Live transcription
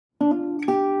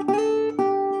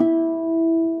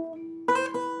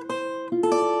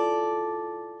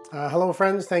Hello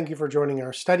friends, thank you for joining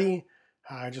our study.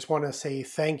 I just want to say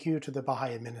thank you to the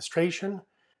Baha'i administration.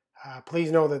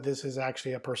 Please know that this is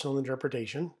actually a personal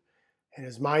interpretation. It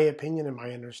is my opinion and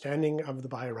my understanding of the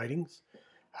Baha'i Writings.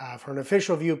 For an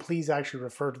official view, please actually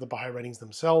refer to the Baha'i Writings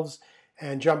themselves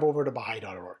and jump over to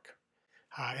Baha'i.org.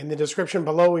 In the description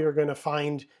below, you're going to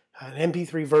find an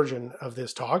MP3 version of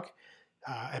this talk,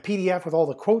 a PDF with all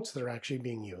the quotes that are actually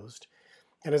being used,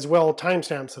 and as well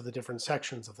timestamps of the different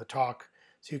sections of the talk,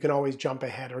 so you can always jump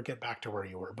ahead or get back to where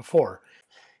you were before.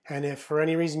 And if for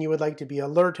any reason you would like to be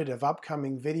alerted of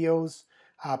upcoming videos,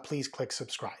 please click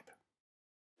subscribe.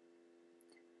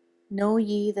 Know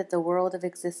ye that the world of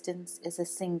existence is a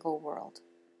single world,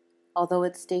 although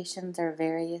its stations are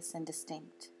various and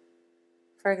distinct.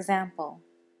 For example,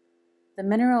 the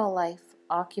mineral life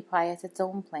occupieth its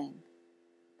own plane,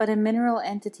 but a mineral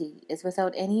entity is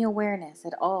without any awareness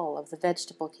at all of the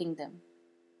vegetable kingdom,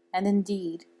 and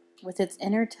indeed, with its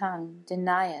inner tongue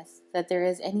denieth that there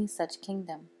is any such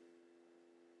kingdom.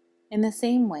 In the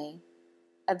same way,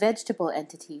 a vegetable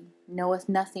entity knoweth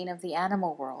nothing of the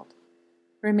animal world,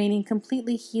 remaining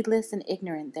completely heedless and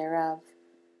ignorant thereof,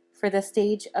 for the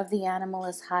stage of the animal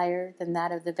is higher than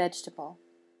that of the vegetable,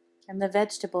 and the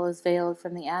vegetable is veiled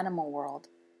from the animal world,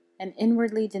 and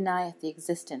inwardly denieth the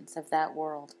existence of that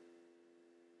world.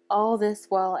 All this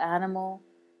while animal,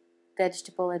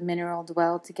 vegetable, and mineral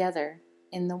dwell together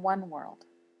in the one world.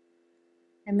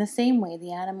 In the same way,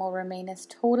 the animal remaineth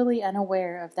totally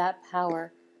unaware of that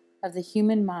power of the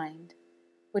human mind,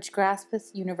 which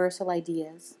graspeth universal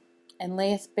ideas, and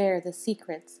layeth bare the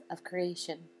secrets of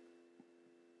creation.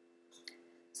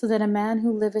 So that a man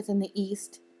who liveth in the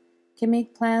East can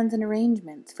make plans and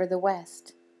arrangements for the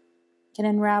West, can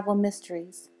unravel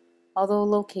mysteries, although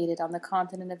located on the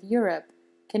continent of Europe,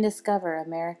 can discover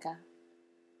America.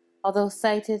 Although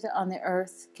sighted on the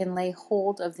earth, can lay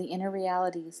hold of the inner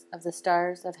realities of the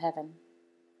stars of heaven.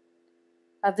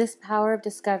 Of this power of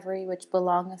discovery which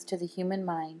belongeth to the human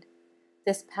mind,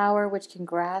 this power which can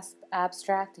grasp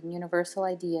abstract and universal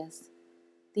ideas,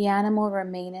 the animal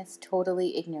remaineth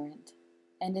totally ignorant,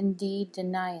 and indeed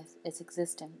denieth its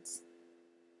existence.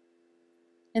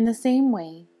 In the same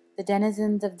way, the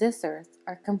denizens of this earth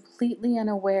are completely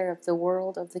unaware of the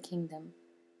world of the kingdom,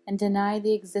 and deny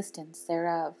the existence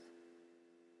thereof.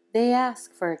 They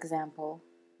ask, for example,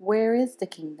 where is the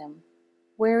kingdom?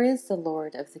 Where is the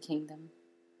Lord of the kingdom?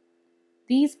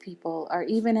 These people are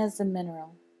even as the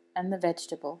mineral and the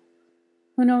vegetable,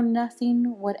 who know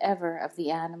nothing whatever of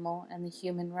the animal and the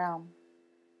human realm.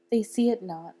 They see it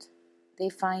not, they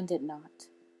find it not.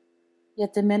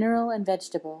 Yet the mineral and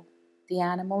vegetable, the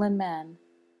animal and man,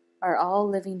 are all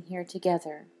living here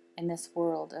together in this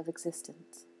world of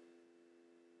existence.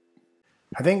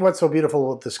 I think what's so beautiful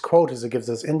about this quote is it gives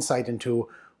us insight into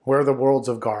where the worlds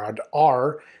of God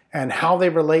are and how they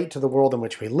relate to the world in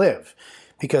which we live.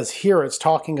 Because here it's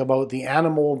talking about the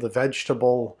animal, the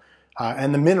vegetable,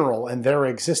 and the mineral and their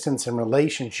existence in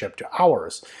relationship to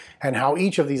ours, and how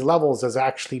each of these levels is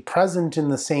actually present in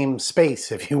the same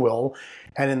space, if you will,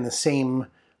 and in the same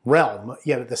realm,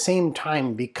 yet at the same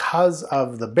time, because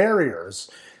of the barriers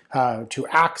to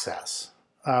access,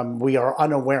 we are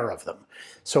unaware of them.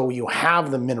 So you have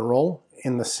the mineral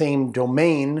in the same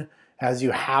domain as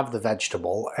you have the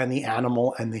vegetable and the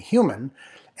animal and the human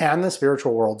and the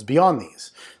spiritual worlds beyond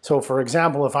these. So for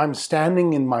example, if I'm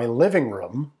standing in my living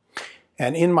room,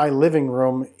 and in my living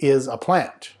room is a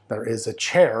plant, there is a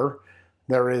chair,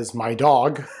 there is my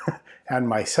dog, and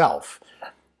myself.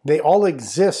 They all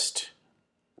exist,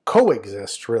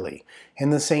 coexist really,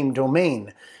 in the same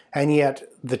domain, and yet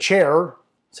the chair,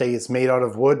 say it's made out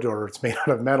of wood or it's made out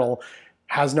of metal,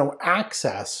 has no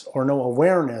access or no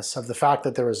awareness of the fact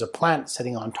that there is a plant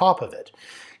sitting on top of it.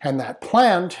 And that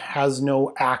plant has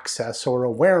no access or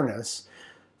awareness,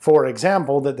 for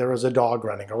example, that there is a dog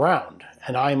running around.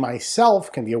 And I myself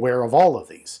can be aware of all of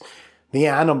these. The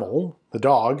animal, the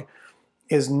dog,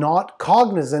 is not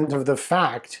cognizant of the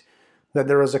fact that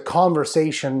there is a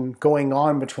conversation going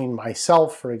on between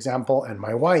myself, for example, and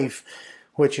my wife,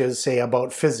 which is, say,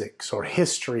 about physics or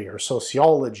history or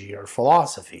sociology or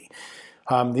philosophy.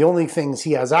 The only things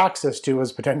he has access to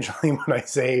is potentially when I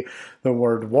say the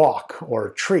word walk or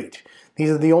treat. These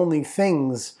are the only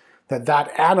things that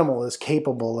that animal is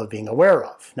capable of being aware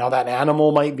of. Now that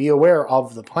animal might be aware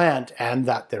of the plant and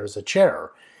that there's a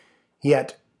chair,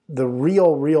 yet the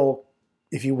real,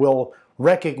 if you will,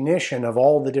 recognition of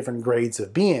all the different grades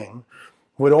of being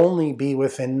would only be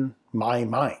within my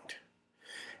mind.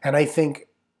 And I think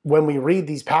when we read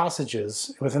these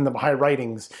passages within the Baha'i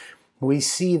writings, we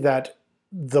see that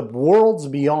the worlds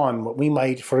beyond what we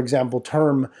might, for example,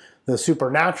 term the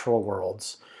supernatural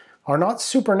worlds, are not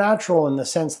supernatural in the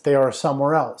sense that they are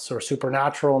somewhere else, or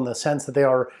supernatural in the sense that they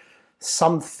are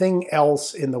something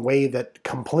else in the way that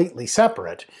completely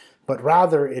separate, but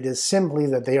rather it is simply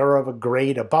that they are of a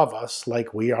grade above us,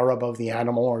 like we are above the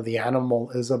animal, or the animal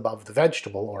is above the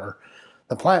vegetable, or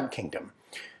the plant kingdom.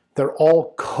 They're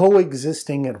all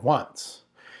coexisting at once.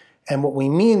 And what we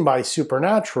mean by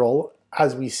supernatural,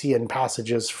 as we see in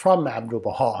passages from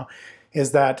Abdu'l-Baha,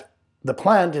 is that the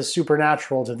plant is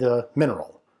supernatural to the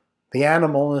mineral. The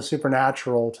animal is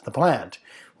supernatural to the plant.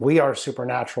 We are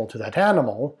supernatural to that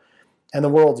animal, and the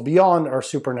worlds beyond are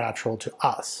supernatural to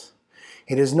us.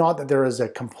 It is not that there is a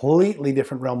completely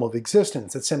different realm of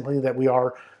existence. It's simply that we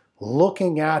are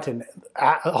looking at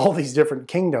all these different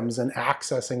kingdoms and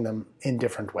accessing them in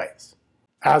different ways.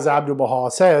 As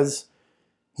Abdu'l-Baha says,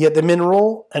 yet the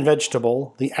mineral and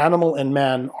vegetable, the animal and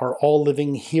man are all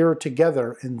living here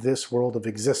together in this world of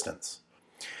existence.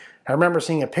 I remember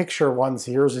seeing a picture once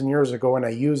years and years ago, and I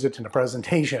used it in a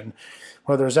presentation,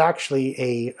 where there's actually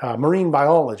a marine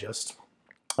biologist,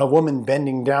 a woman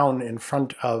bending down in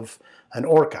front of an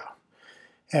orca.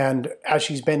 And as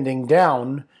she's bending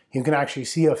down, you can actually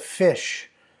see a fish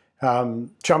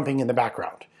jumping in the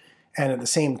background. And at the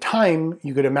same time,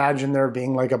 you could imagine there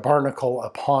being like a barnacle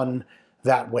upon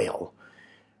that whale.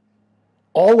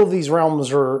 All of these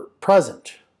realms are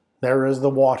present. There is the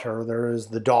water, there is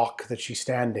the dock that she's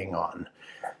standing on.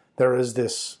 There is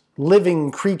this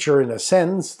living creature, in a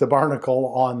sense, the barnacle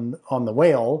on the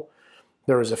whale.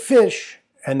 There is a fish,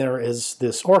 and there is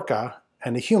this orca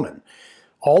and a human.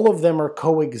 All of them are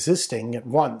coexisting at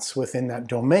once within that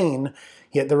domain,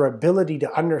 yet their ability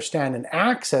to understand and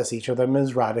access each of them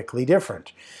is radically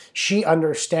different. She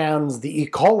understands the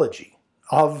ecology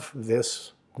of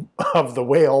the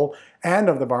whale and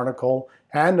of the barnacle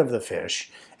and of the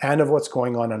fish and of what's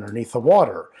going on underneath the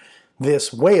water.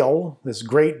 This whale, this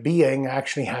great being,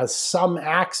 actually has some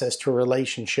access to a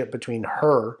relationship between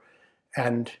her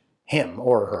and him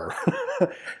or her.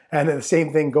 And the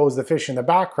same thing goes, the fish in the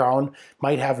background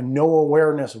might have no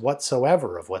awareness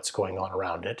whatsoever of what's going on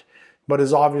around it, but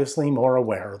is obviously more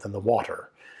aware than the water.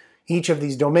 Each of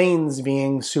these domains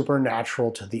being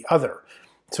supernatural to the other.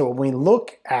 So when we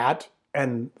look at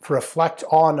and reflect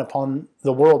upon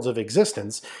the worlds of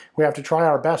existence, we have to try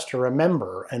our best to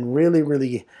remember and really,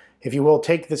 really, if you will,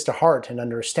 take this to heart and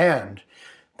understand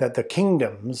that the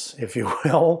kingdoms, if you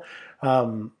will,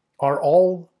 are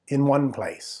all in one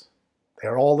place.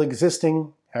 They're all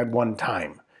existing at one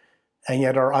time, and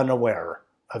yet are unaware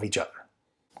of each other.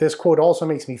 This quote also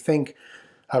makes me think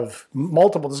of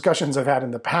multiple discussions I've had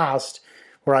in the past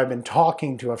where I've been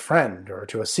talking to a friend or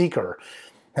to a seeker,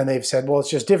 and they've said, well, it's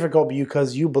just difficult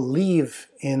because you believe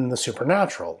in the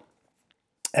supernatural.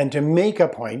 And to make a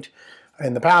point,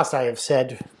 in the past I have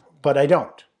said, but I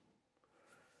don't.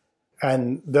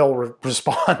 And they'll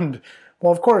respond,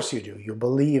 well, of course you do. You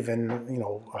believe in,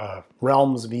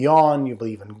 realms beyond, you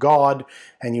believe in God,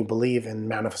 and you believe in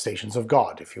manifestations of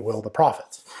God, if you will, the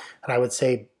prophets. And I would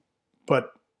say,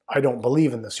 but I don't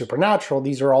believe in the supernatural.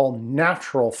 These are all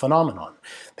natural phenomenon.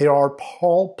 They are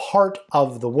all part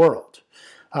of the world.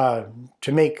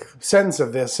 To make sense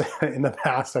of this, in the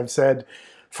past I've said,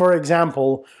 for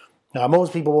example,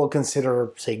 most people will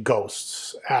consider, say,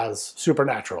 ghosts as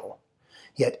supernatural.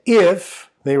 Yet if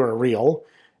they were real,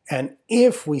 and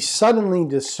if we suddenly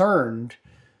discerned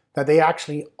that they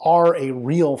actually are a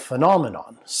real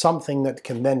phenomenon, something that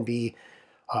can then be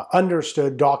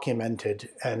understood, documented,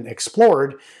 and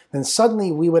explored, then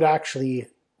suddenly we would actually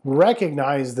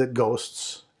recognize that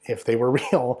ghosts, if they were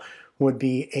real, would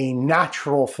be a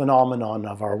natural phenomenon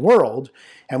of our world,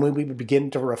 and we would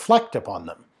begin to reflect upon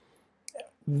them.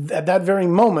 At that very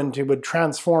moment, it would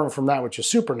transform from that which is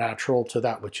supernatural to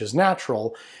that which is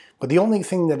natural, but the only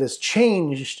thing that has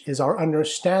changed is our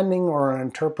understanding or our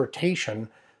interpretation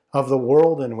of the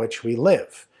world in which we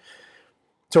live.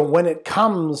 So when it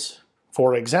comes,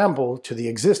 for example, to the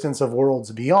existence of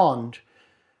worlds beyond,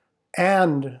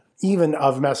 and even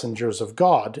of messengers of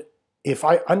God, if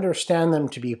I understand them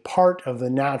to be part of the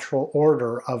natural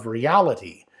order of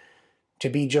reality, to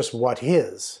be just what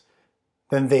is,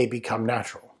 then they become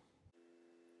natural.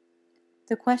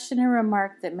 The questioner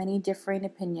remarked that many differing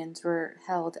opinions were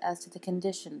held as to the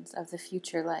conditions of the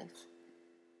future life.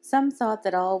 Some thought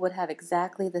that all would have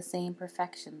exactly the same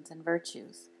perfections and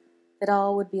virtues, that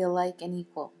all would be alike and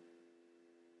equal.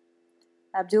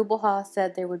 Abdu'l-Baha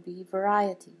said there would be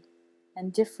variety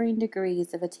and differing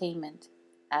degrees of attainment,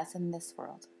 as in this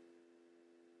world.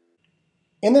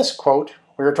 In this quote,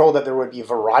 we are told that there would be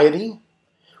variety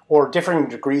or differing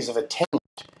degrees of attainment,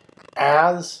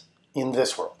 as in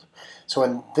this world. So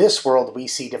in this world, we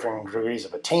see different degrees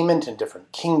of attainment and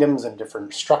different kingdoms and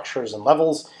different structures and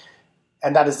levels,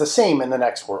 and that is the same in the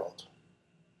next world.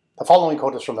 The following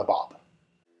quote is from the Bab.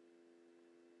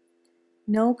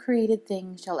 No created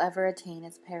thing shall ever attain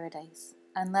its paradise,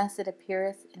 unless it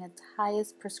appeareth in its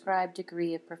highest prescribed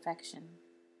degree of perfection.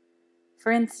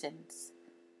 For instance,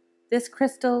 this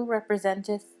crystal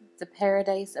representeth the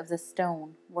paradise of the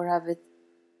stone, whereof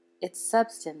its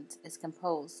substance is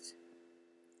composed.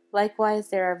 Likewise,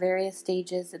 there are various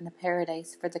stages in the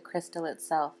paradise for the crystal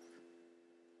itself.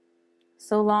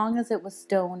 So long as it was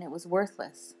stone, it was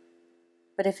worthless.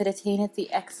 But if it attaineth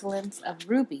the excellence of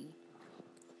ruby,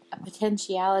 a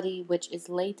potentiality which is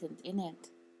latent in it,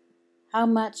 how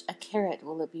much a carat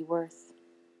will it be worth?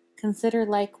 Consider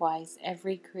likewise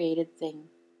every created thing.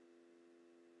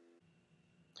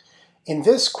 In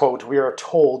this quote, we are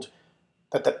told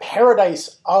that the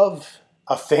paradise of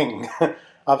a thing,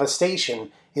 of a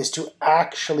station, is to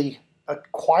actually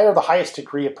acquire the highest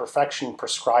degree of perfection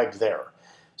prescribed there.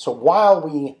 So while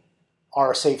we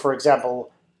are, say, for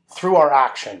example, through our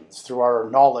actions, through our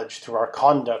knowledge, through our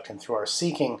conduct, and through our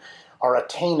seeking, we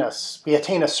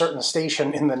attain a certain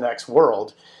station in the next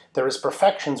world, there is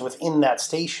perfections within that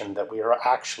station that we are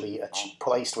actually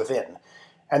placed within.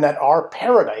 And that our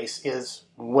paradise is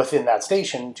within that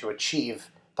station to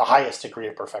achieve the highest degree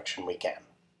of perfection we can.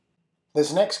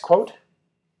 This next quote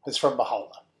is from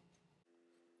Baha'u'llah.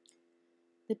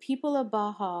 The people of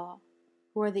Baha,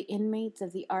 who are the inmates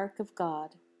of the Ark of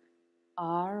God,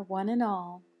 are, one and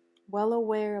all, well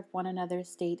aware of one another's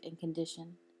state and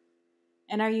condition,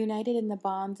 and are united in the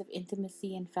bonds of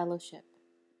intimacy and fellowship.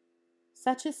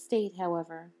 Such a state,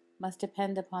 however, must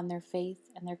depend upon their faith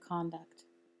and their conduct.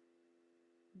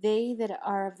 They that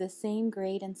are of the same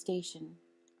grade and station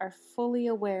are fully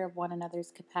aware of one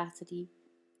another's capacity,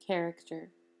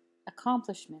 character,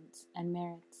 accomplishments, and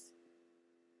merits.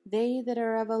 They that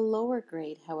are of a lower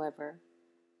grade, however,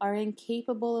 are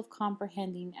incapable of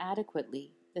comprehending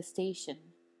adequately the station,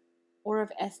 or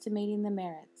of estimating the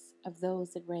merits of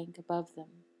those that rank above them.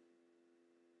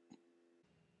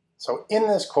 So in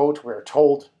this quote, we're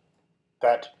told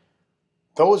that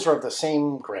those who are of the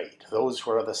same grade, those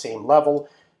who are of the same level,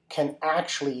 can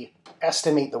actually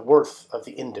estimate the worth of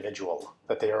the individual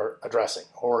that they are addressing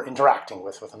or interacting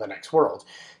with within the next world.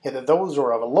 Yet that those who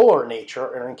are of a lower nature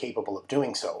are incapable of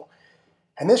doing so.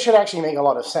 And this should actually make a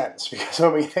lot of sense, because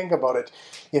when we think about it,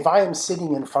 if I am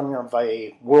sitting in front of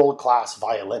a world-class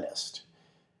violinist,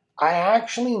 I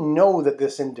actually know that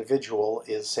this individual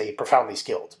is, say, profoundly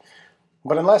skilled.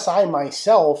 But unless I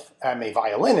myself am a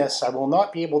violinist, I will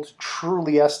not be able to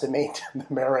truly estimate the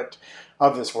merit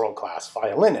of this world-class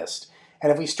violinist.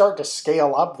 And if we start to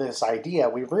scale up this idea,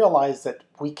 we realize that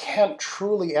we can't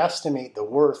truly estimate the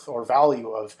worth or value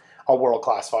of a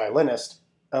world-class violinist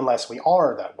unless we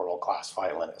are that world-class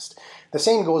violinist. The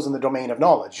same goes in the domain of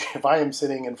knowledge. If I am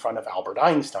sitting in front of Albert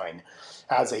Einstein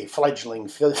as a fledgling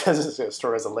physicist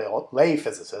or as a lay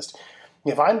physicist,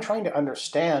 if I'm trying to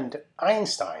understand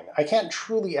Einstein, I can't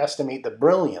truly estimate the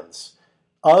brilliance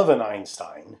of an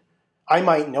Einstein. I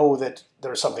might know that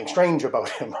there's something strange about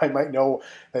him. I might know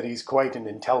that he's quite an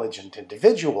intelligent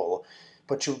individual.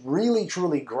 But to really,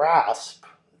 truly grasp,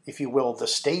 if you will, the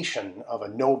station of a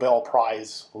Nobel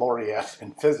Prize laureate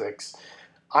in physics,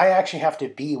 I actually have to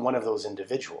be one of those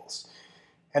individuals.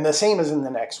 And the same is in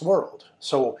the next world.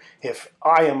 So if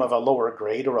I am of a lower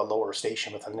grade or a lower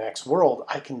station within the next world,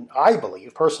 I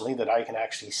believe personally that I can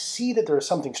actually see that there is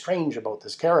something strange about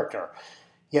this character.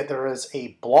 Yet there is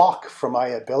a block from my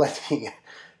ability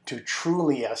to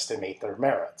truly estimate their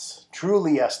merits,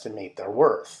 truly estimate their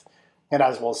worth. And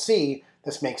as we'll see,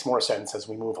 this makes more sense as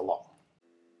we move along.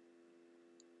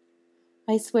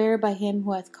 I swear by him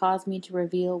who hath caused me to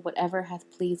reveal whatever hath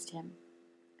pleased him.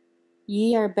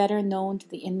 Ye are better known to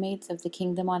the inmates of the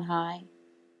kingdom on high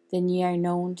than ye are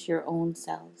known to your own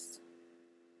selves.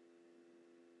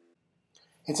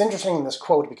 It's interesting in this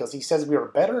quote because he says we are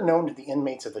better known to the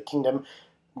inmates of the kingdom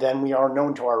than we are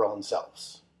known to our own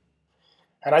selves.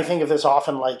 And I think of this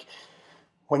often like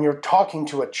when you're talking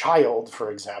to a child,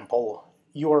 for example,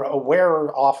 you are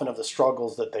aware often of the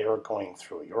struggles that they are going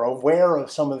through. You're aware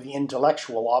of some of the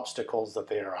intellectual obstacles that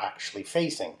they are actually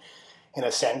facing. In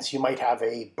a sense, you might have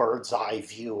a bird's eye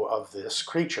view of this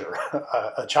creature,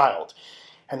 a child.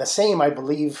 And the same, I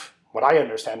believe, what I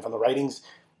understand from the writings,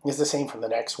 is the same from the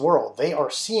next world. They are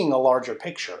seeing a larger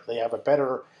picture. They have a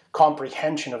better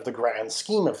comprehension of the grand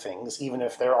scheme of things, even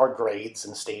if there are grades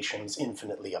and stations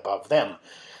infinitely above them.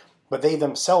 But they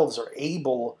themselves are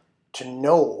able to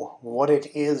know what it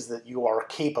is that you are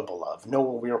capable of,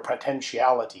 know your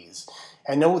potentialities,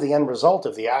 and know the end result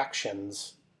of the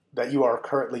actions that you are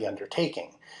currently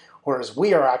undertaking, whereas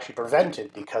we are actually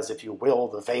prevented because, if you will,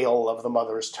 the veil of the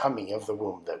mother's tummy of the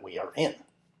womb that we are in.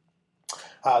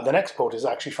 The next quote is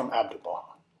actually from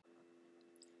Abdu'l-Baha.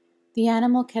 The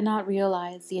animal cannot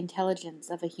realize the intelligence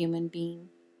of a human being.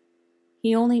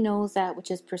 He only knows that which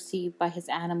is perceived by his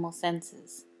animal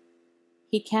senses.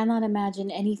 He cannot imagine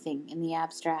anything in the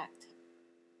abstract.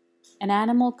 An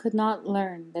animal could not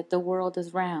learn that the world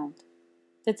is round,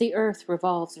 that the earth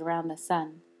revolves around the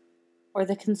sun, or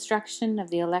the construction of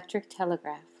the electric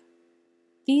telegraph.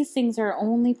 These things are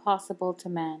only possible to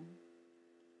man.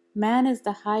 Man is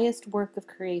the highest work of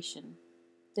creation,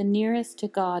 the nearest to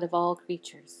God of all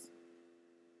creatures.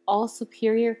 All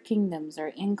superior kingdoms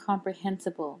are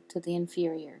incomprehensible to the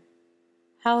inferior.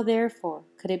 How, therefore,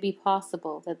 could it be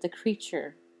possible that the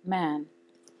creature, man,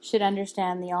 should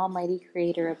understand the Almighty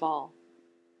Creator of all?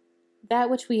 That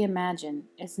which we imagine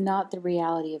is not the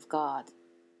reality of God.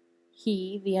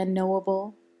 He, the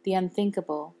unknowable, the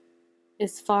unthinkable,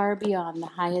 is far beyond the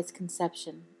highest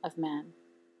conception of man.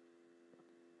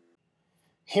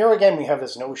 Here again we have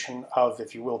this notion of,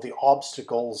 if you will, the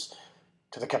obstacles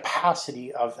to the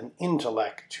capacity of an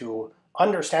intellect to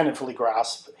understand and fully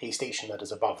grasp a station that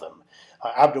is above them.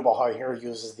 Abdu'l-Baha here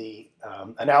uses the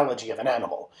analogy of an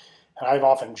animal. And I've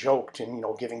often joked in,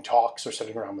 giving talks or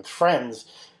sitting around with friends,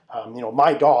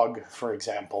 my dog, for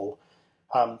example,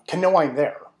 can know I'm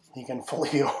there. He can fully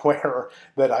be aware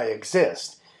that I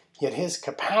exist. Yet his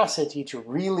capacity to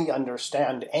really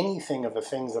understand anything of the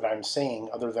things that I'm saying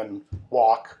other than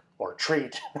walk or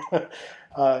treat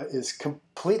is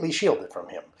completely shielded from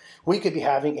him. We could be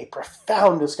having a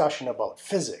profound discussion about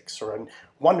physics or a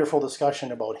wonderful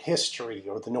discussion about history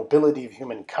or the nobility of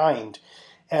humankind,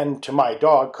 and to my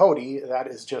dog, Cody, that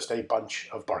is just a bunch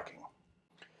of barking.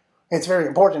 It's very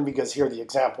important because here the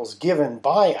examples given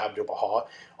by Abdu'l-Baha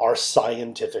are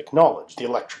scientific knowledge, the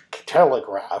electric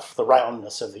telegraph, the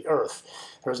roundness of the earth.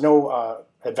 There's no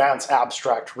advanced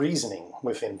abstract reasoning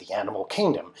within the animal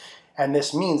kingdom. And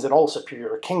this means that all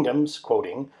superior kingdoms,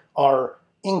 quoting, are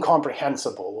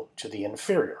incomprehensible to the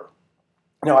inferior.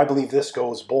 Now, I believe this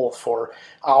goes both for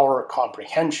our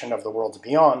comprehension of the worlds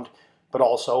beyond, but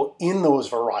also in those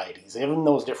varieties, in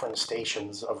those different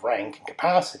stations of rank and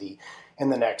capacity in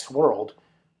the next world,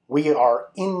 we are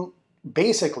unable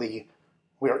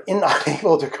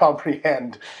to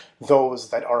comprehend those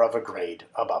that are of a grade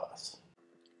above us.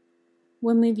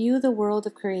 When we view the world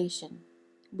of creation,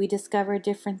 we discover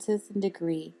differences in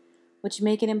degree which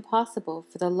make it impossible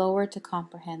for the lower to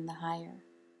comprehend the higher.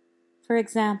 For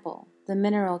example, the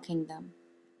mineral kingdom,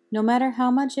 no matter how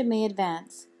much it may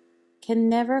advance, can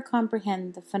never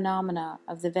comprehend the phenomena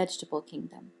of the vegetable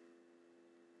kingdom.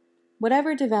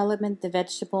 Whatever development the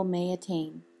vegetable may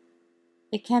attain,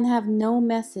 it can have no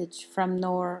message from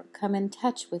nor come in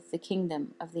touch with the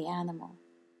kingdom of the animal.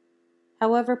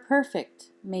 However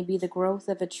perfect may be the growth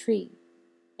of a tree,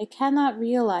 it cannot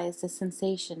realize the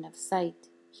sensation of sight,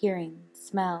 hearing,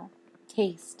 smell,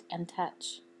 taste, and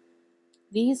touch.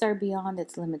 These are beyond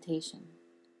its limitation.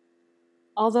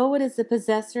 Although it is the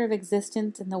possessor of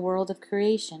existence in the world of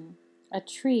creation, a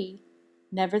tree,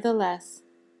 nevertheless,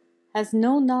 has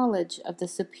no knowledge of the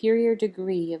superior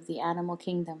degree of the animal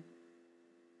kingdom.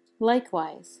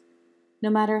 Likewise, no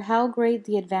matter how great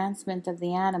the advancement of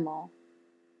the animal,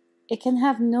 it can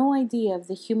have no idea of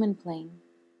the human plane,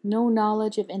 no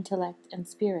knowledge of intellect and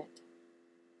spirit.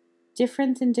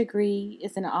 Difference in degree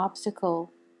is an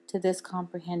obstacle to this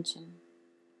comprehension.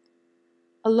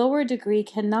 A lower degree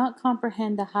cannot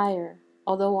comprehend a higher,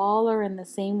 although all are in the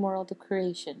same world of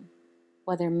creation,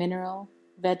 whether mineral,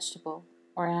 vegetable,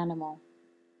 or animal.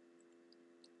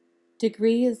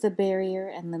 Degree is the barrier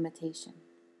and limitation.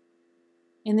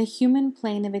 In the human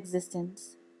plane of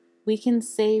existence, we can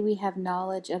say we have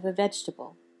knowledge of a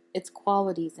vegetable, its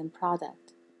qualities and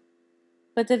product.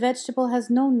 But the vegetable has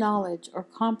no knowledge or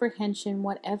comprehension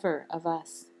whatever of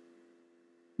us.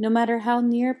 No matter how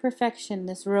near perfection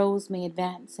this rose may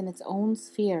advance in its own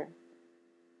sphere,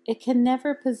 it can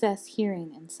never possess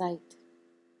hearing and sight.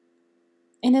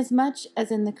 Inasmuch as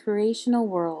in the creational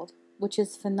world, which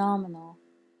is phenomenal,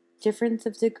 difference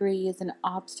of degree is an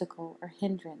obstacle or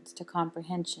hindrance to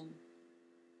comprehension,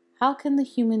 how can the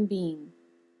human being,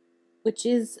 which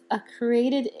is a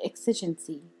created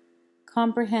exigency,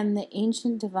 comprehend the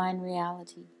ancient divine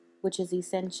reality, which is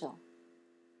essential?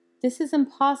 This is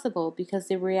impossible because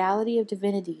the reality of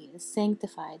divinity is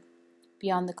sanctified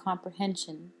beyond the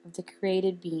comprehension of the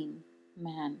created being,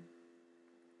 man.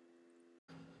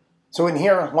 So in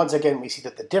here, once again, we see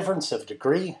that the difference of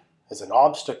degree is an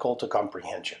obstacle to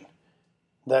comprehension.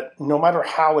 That no matter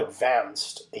how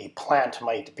advanced a plant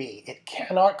might be, it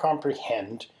cannot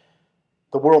comprehend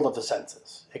the world of the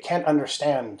senses. It can't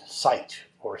understand sight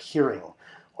or hearing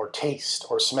or taste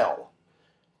or smell.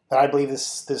 And I believe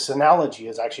this analogy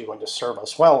is actually going to serve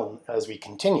us well as we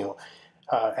continue.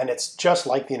 And it's just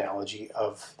like the analogy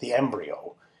of the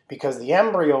embryo. Because the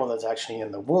embryo that's actually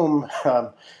in the womb,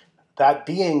 that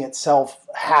being itself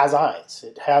has eyes,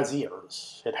 it has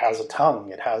ears, it has a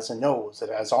tongue, it has a nose, it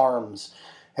has arms,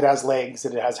 it has legs,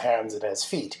 it has hands, it has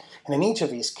feet. And in each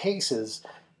of these cases,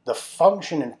 the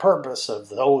function and purpose of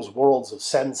those worlds of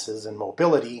senses and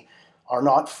mobility are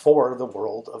not for the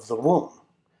world of the womb.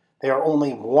 They are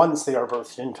only once they are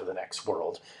birthed into the next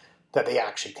world that they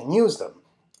actually can use them.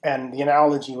 And the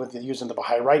analogy with using the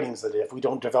Baha'i writings that if we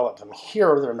don't develop them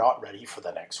here, they're not ready for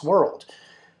the next world.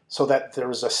 So that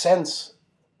there's a sense,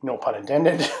 no pun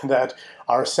intended, that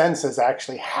our senses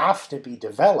actually have to be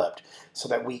developed so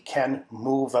that we can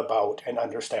move about and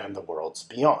understand the worlds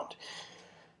beyond.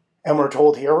 And we're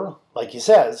told here, like he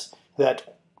says,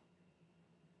 that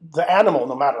the animal,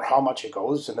 no matter how much it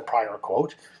goes in the prior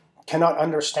quote, cannot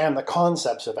understand the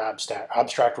concepts of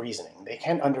abstract reasoning. They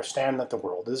can't understand that the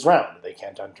world is round. They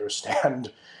can't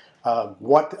understand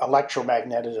what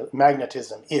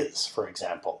electromagnetism is, for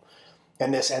example.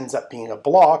 And this ends up being a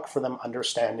block for them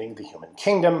understanding the human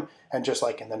kingdom. And just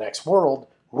like in the next world,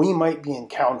 we might be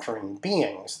encountering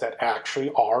beings that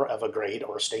actually are of a grade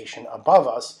or station above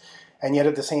us, and yet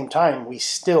at the same time, we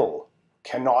still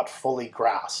cannot fully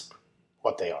grasp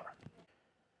what they are.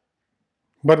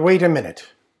 But wait a minute.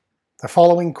 The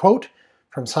following quote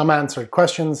from Some Answered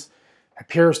Questions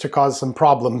appears to cause some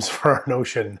problems for our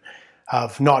notion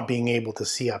of not being able to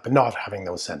see up and not having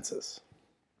those senses.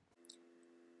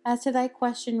 As to thy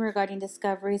question regarding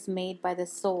discoveries made by the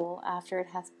soul after it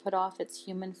hath put off its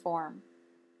human form,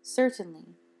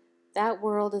 certainly, that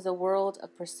world is a world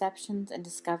of perceptions and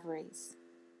discoveries.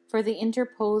 For the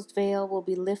interposed veil will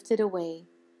be lifted away,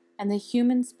 and the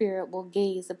human spirit will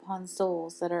gaze upon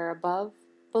souls that are above,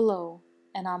 below,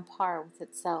 and on par with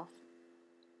itself.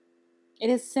 It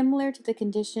is similar to the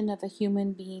condition of a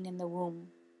human being in the womb,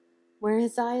 where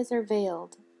his eyes are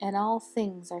veiled, and all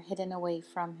things are hidden away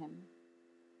from him.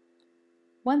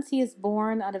 Once he is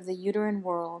born out of the uterine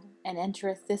world, and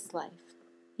entereth this life,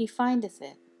 he findeth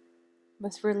it,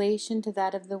 with relation to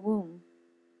that of the womb,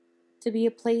 to be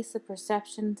a place of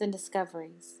perceptions and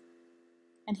discoveries,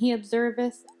 and he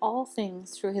observeth all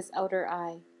things through his outer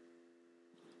eye.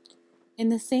 In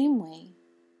the same way,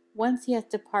 once he hath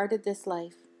departed this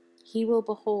life, he will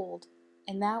behold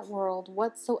in that world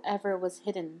whatsoever was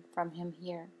hidden from him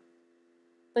here.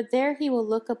 But there he will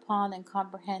look upon and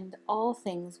comprehend all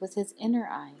things with his inner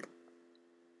eye.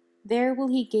 There will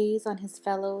he gaze on his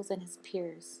fellows and his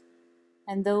peers,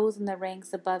 and those in the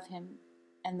ranks above him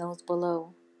and those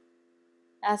below.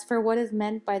 As for what is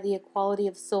meant by the equality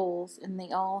of souls in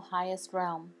the all highest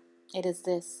realm, it is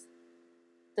this: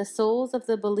 the souls of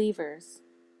the believers,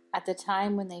 at the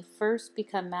time when they first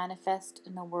become manifest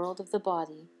in the world of the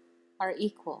body, are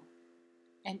equal,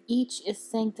 and each is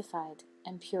sanctified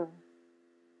and pure.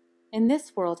 In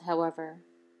this world, however,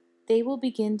 they will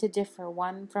begin to differ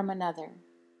one from another,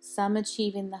 some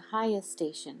achieving the highest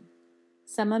station,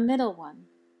 some a middle one,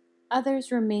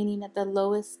 others remaining at the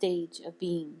lowest stage of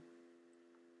being.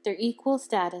 Their equal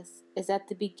status is at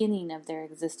the beginning of their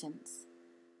existence.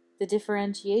 The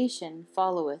differentiation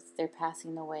followeth their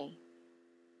passing away.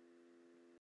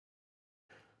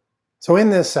 So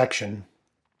in this section,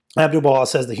 Abdu'l-Baha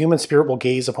says the human spirit will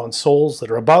gaze upon souls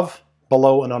that are above,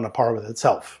 below, and on a par with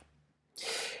itself.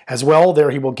 As well,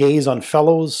 there he will gaze on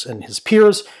fellows and his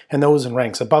peers, and those in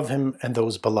ranks above him and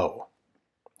those below.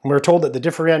 And we're told that the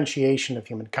differentiation of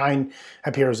humankind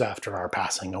appears after our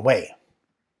passing away.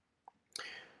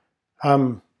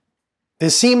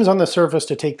 This seems on the surface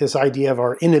to take this idea of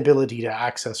our inability to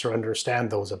access or understand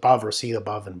those above or see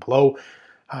above and below.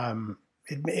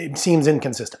 It seems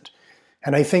inconsistent.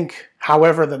 And I think,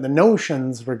 however, that the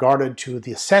notions regarded to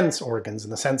the sense organs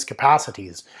and the sense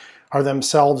capacities are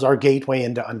themselves our gateway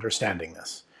into understanding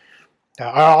this.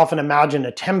 I often imagine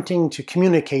attempting to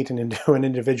communicate into an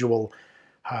individual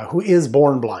who is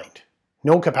born blind,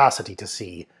 no capacity to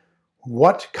see,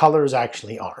 what colors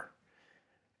actually are.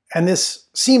 And this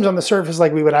seems on the surface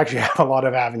like we would actually have a lot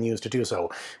of avenues to do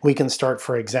so. We can start,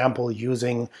 for example,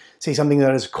 using, say, something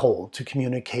that is cold to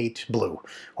communicate blue,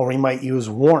 or we might use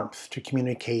warmth to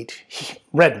communicate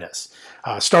redness,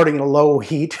 starting at a low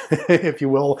heat, if you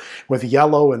will, with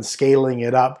yellow and scaling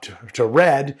it up to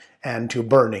red and to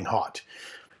burning hot.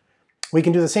 We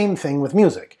can do the same thing with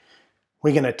music.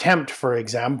 We can attempt, for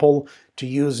example, to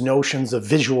use notions of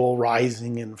visual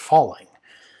rising and falling.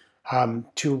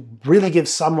 to really give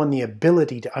someone the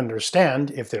ability to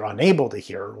understand, if they're unable to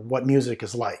hear, what music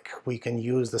is like. We can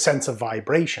use the sense of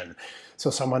vibration, so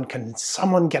someone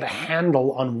get a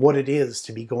handle on what it is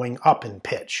to be going up in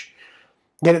pitch.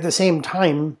 Yet at the same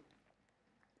time,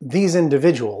 these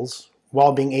individuals,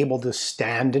 while being able to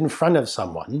stand in front of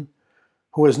someone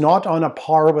who is not on a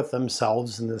par with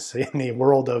themselves in the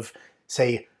world of,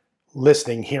 say,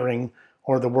 listening, hearing,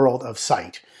 or the world of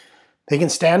sight, they can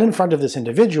stand in front of this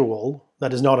individual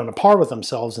that is not on a par with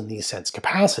themselves in these sense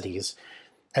capacities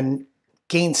and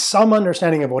gain some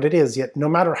understanding of what it is, yet no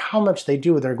matter how much they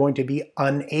do, they're going to be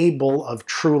unable of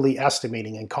truly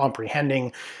estimating and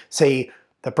comprehending, say,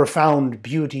 the profound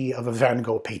beauty of a Van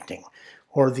Gogh painting,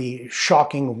 or the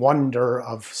shocking wonder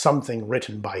of something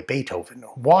written by Beethoven.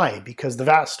 Why? Because the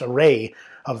vast array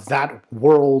of that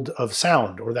world of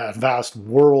sound, or that vast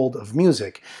world of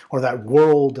music, or that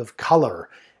world of color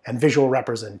and visual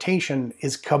representation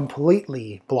is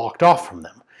completely blocked off from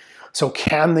them. So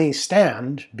can they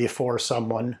stand before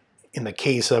someone, in the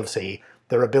case of, say,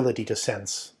 their ability to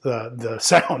sense the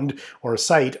sound or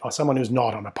sight, or someone who's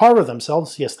not on a par with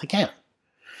themselves? Yes, they can.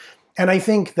 And I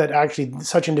think that actually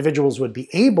such individuals would be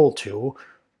able to,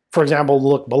 for example,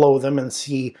 look below them and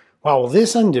see, wow,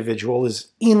 this individual is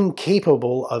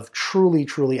incapable of truly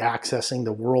accessing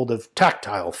the world of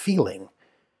tactile feeling.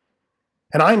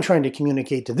 And I'm trying to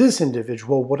communicate to this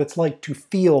individual what it's like to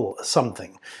feel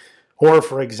something. Or,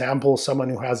 for example, someone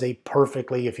who has a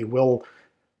perfectly, if you will,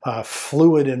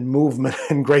 fluid and movement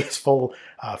and graceful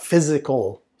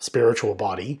physical spiritual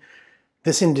body.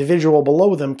 This individual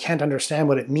below them can't understand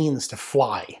what it means to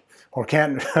fly, or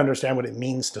can't understand what it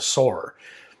means to soar.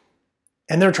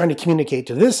 And they're trying to communicate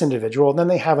to this individual, and then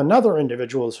they have another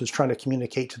individual who's trying to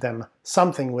communicate to them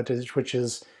something which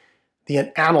is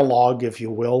the analog, if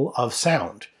you will, of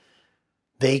sound.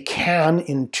 They can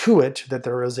intuit that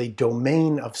there is a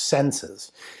domain of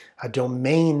senses, a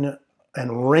domain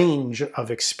and range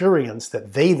of experience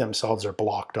that they themselves are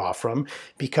blocked off from,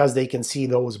 because they can see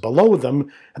those below them,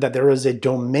 that there is a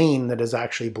domain that is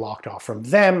actually blocked off from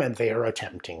them, and they are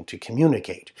attempting to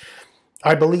communicate.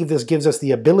 I believe this gives us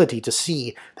the ability to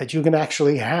see that you can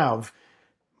actually have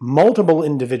multiple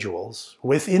individuals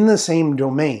within the same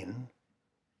domain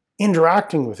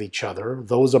interacting with each other,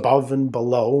 those above and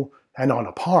below and on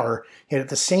a par, yet at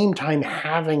the same time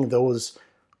having those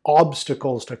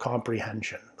obstacles to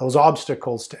comprehension, those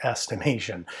obstacles to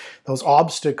estimation, those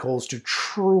obstacles to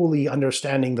truly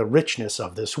understanding the richness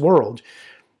of this world.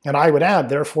 And I would add,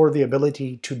 therefore, the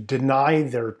ability to deny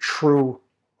their true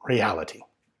reality.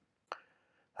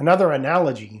 Another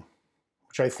analogy,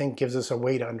 which I think gives us a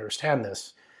way to understand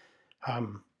this,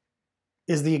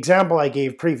 is the example I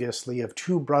gave previously of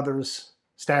two brothers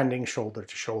standing shoulder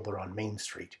to shoulder on Main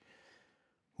Street.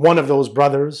 One of those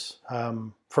brothers,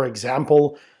 for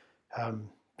example,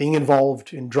 being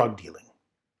involved in drug dealing,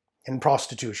 in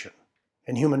prostitution,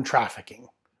 in human trafficking,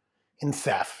 in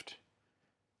theft.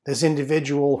 This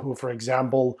individual who, for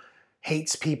example,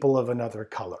 hates people of another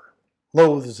color,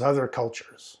 loathes other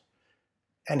cultures,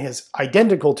 and his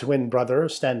identical twin brother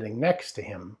standing next to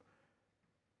him,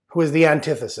 who is the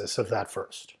antithesis of that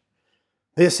first.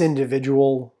 This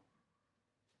individual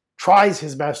tries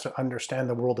his best to understand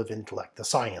the world of intellect, the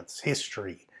science,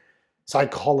 history,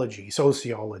 psychology,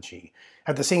 sociology.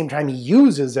 At the same time, he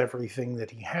uses everything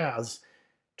that he has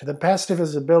to the best of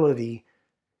his ability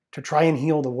to try and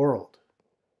heal the world,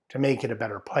 to make it a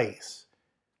better place.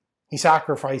 He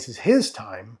sacrifices his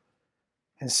time.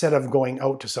 Instead of going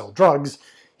out to sell drugs,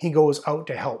 he goes out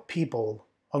to help people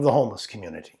of the homeless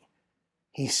community.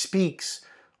 He speaks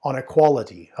on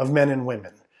equality of men and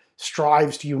women,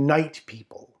 strives to unite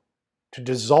people, to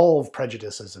dissolve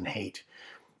prejudices and hate.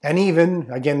 And even,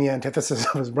 again, the antithesis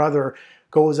of his brother,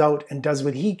 goes out and does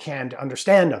what he can to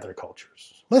understand other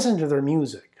cultures, listen to their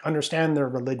music, understand their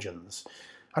religions,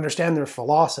 understand their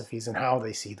philosophies and how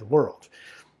they see the world.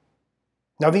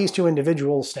 Now, these two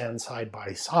individuals stand side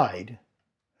by side,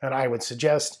 and I would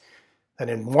suggest that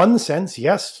in one sense,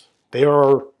 yes, they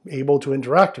are able to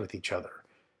interact with each other.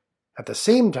 At the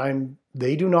same time,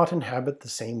 they do not inhabit the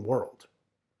same world.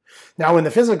 Now, in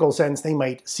the physical sense, they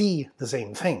might see the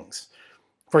same things.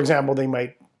 For example, they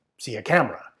might see a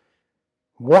camera.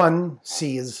 One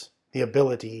sees the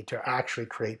ability to actually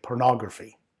create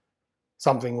pornography,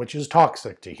 something which is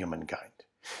toxic to humankind.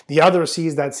 The other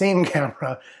sees that same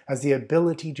camera as the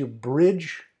ability to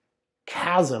bridge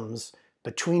chasms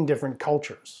between different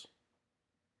cultures,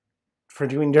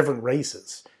 between different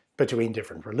races, between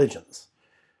different religions,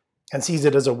 and sees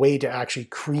it as a way to actually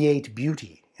create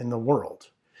beauty in the world.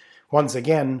 Once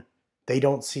again, they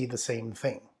don't see the same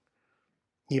thing.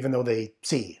 even though they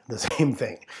see the same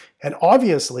thing. And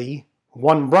obviously,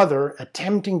 one brother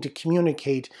attempting to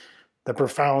communicate the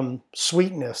profound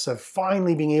sweetness of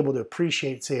finally being able to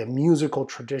appreciate, say, a musical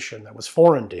tradition that was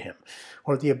foreign to him,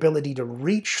 or the ability to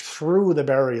reach through the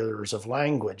barriers of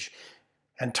language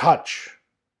and touch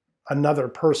another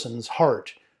person's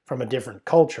heart from a different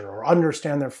culture, or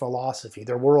understand their philosophy,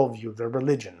 their worldview, their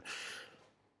religion.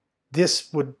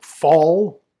 This would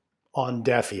fall on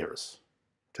deaf ears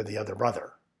to the other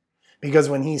brother. Because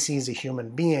when he sees a human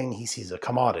being, he sees a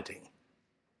commodity.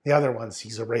 The other one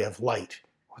sees a ray of light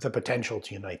with the potential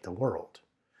to unite the world.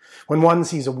 When one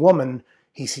sees a woman,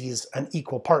 he sees an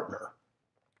equal partner.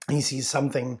 He sees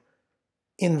something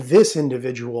in this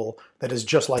individual that is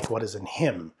just like what is in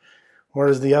him.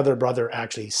 Whereas the other brother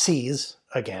actually sees,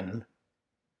 again,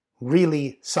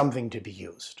 really something to be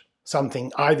used.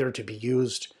 Something either to be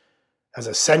used as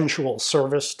a sensual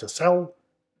service to sell,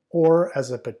 or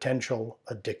as a potential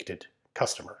addicted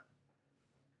customer.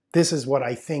 This is what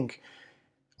I think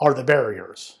are the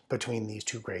barriers between these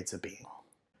two grades of being.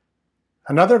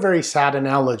 Another very sad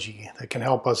analogy that can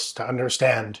help us to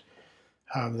understand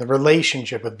the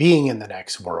relationship of being in the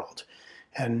next world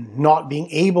and not being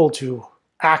able to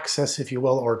access, if you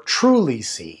will, or truly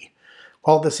see,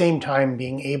 while at the same time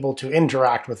being able to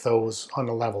interact with those on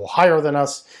a level higher than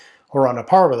us or on a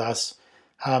par with us,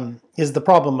 is the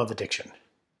problem of addiction.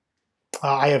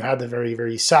 I have had the very,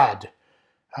 very sad,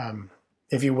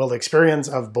 if you will, experience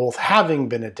of both having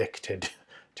been addicted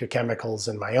to chemicals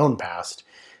in my own past,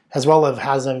 as well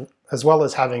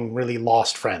as having really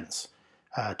lost friends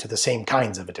to the same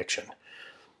kinds of addiction.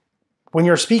 When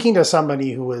you're speaking to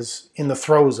somebody who is in the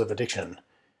throes of addiction,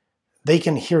 they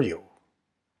can hear you.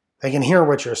 They can hear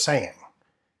what you're saying.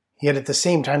 Yet at the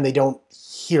same time, they don't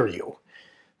hear you.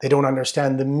 They don't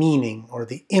understand the meaning or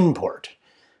the import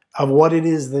of what it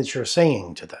is that you're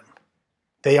saying to them.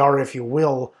 They are, if you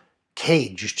will,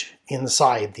 caged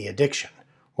inside the addiction,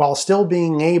 while still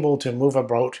being able to move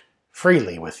about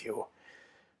freely with you.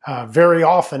 Very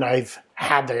often I've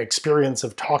had the experience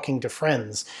of talking to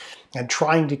friends and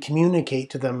trying to communicate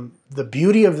to them the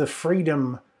beauty of the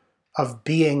freedom of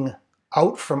being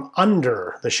out from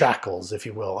under the shackles, if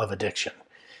you will, of addiction.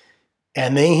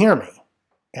 And they hear me.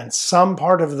 And some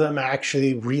part of them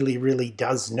actually really, really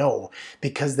does know,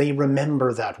 because they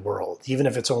remember that world, even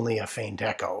if it's only a faint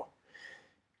echo.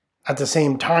 At the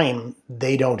same time,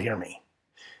 they don't hear me.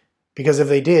 Because if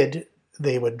they did,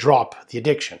 they would drop the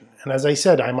addiction. And as I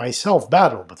said, I myself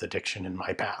battled with addiction in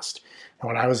my past,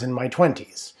 when I was in my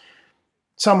 20s.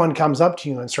 Someone comes up to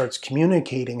you and starts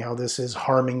communicating how this is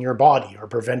harming your body or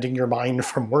preventing your mind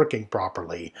from working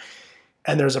properly.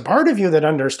 And there's a part of you that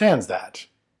understands that,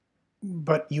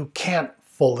 but you can't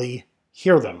fully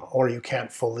hear them, or you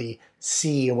can't fully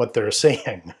see what they're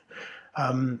saying.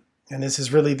 And this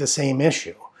is really the same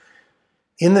issue.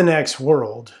 In the next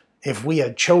world, if we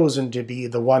had chosen to be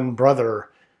the one brother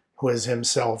who is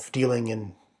himself dealing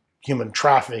in human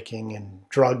trafficking and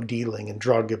drug dealing and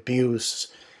drug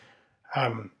abuse,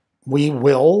 we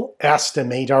will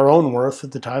estimate our own worth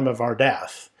at the time of our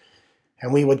death.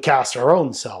 And we would cast our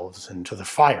own selves into the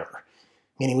fire.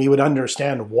 Meaning we would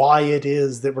understand why it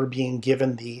is that we're being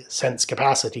given the sense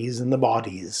capacities in the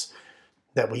bodies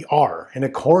that we are, in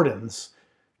accordance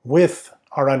with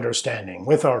our understanding,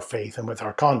 with our faith, and with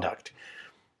our conduct.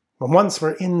 But once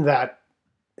we're in that,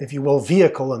 if you will,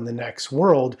 vehicle in the next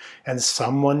world, and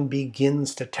someone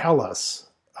begins to tell us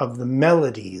of the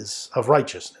melodies of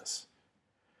righteousness,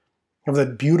 of the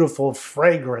beautiful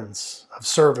fragrance of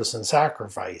service and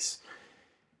sacrifice,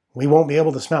 we won't be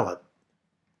able to smell it.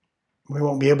 We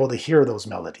won't be able to hear those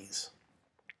melodies.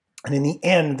 And in the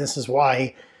end, this is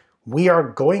why we are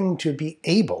going to be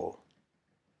able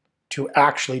to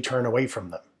actually turn away from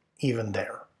them, even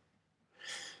there.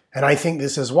 And I think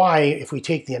this is why, if we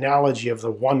take the analogy of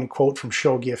the one quote from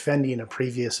Shoghi Effendi in a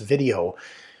previous video,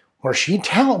 where he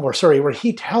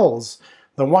tells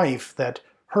the wife that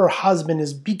her husband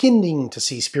is beginning to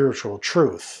see spiritual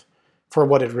truth for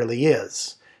what it really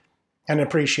is, and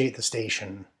appreciate the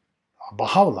station of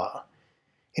Bahaullah.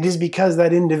 It is because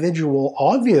that individual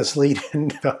obviously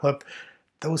didn't develop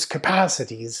those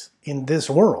capacities in this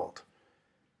world.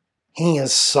 He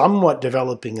is somewhat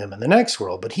developing them in the next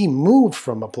world, but he moved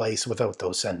from a place without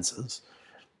those senses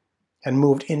and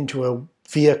moved into a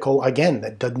vehicle, again,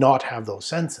 that did not have those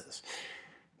senses.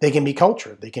 They can be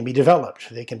cultured, they can be developed,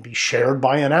 they can be shared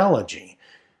by analogy.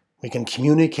 We can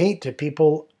communicate to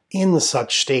people in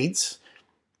such states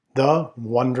the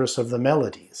wonders of the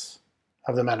melodies,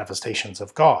 of the manifestations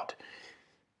of God.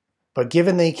 But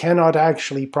given they cannot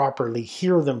actually properly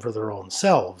hear them for their own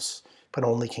selves, but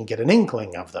only can get an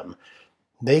inkling of them,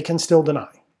 they can still deny.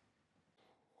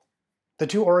 The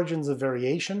two origins of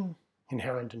variation,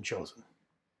 inherent and chosen.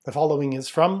 The following is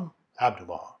from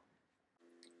Abdu'l-Baha.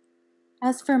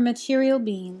 As for material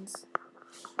beings,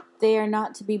 they are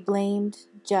not to be blamed,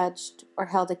 judged, or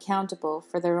held accountable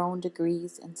for their own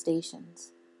degrees and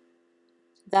stations.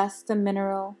 Thus the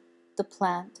mineral, the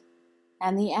plant,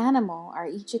 and the animal are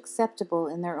each acceptable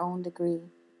in their own degree.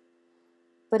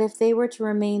 But if they were to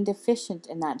remain deficient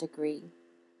in that degree,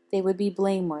 they would be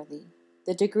blameworthy,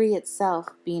 the degree itself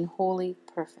being wholly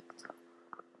perfect.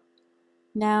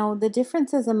 Now, the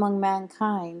differences among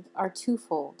mankind are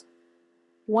twofold.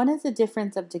 One is a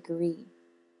difference of degree,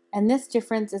 and this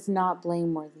difference is not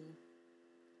blameworthy.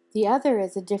 The other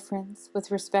is a difference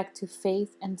with respect to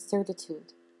faith and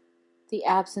certitude, the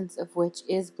absence of which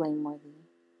is blameworthy.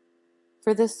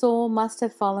 For the soul must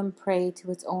have fallen prey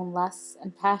to its own lusts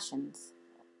and passions,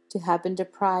 to have been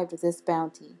deprived of this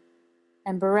bounty,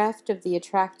 and bereft of the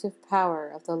attractive power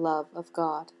of the love of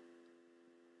God.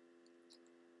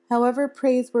 However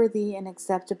praiseworthy and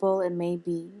acceptable it may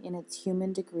be in its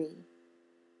human degree,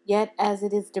 yet as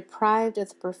it is deprived of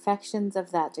the perfections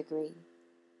of that degree,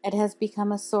 it has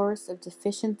become a source of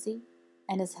deficiency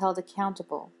and is held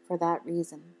accountable for that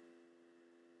reason.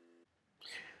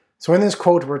 So in this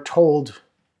quote, we're told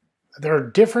that there are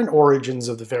different origins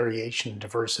of the variation and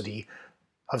diversity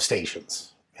of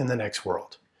stations in the next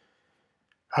world.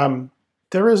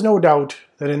 There is no doubt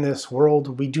that in this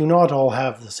world we do not all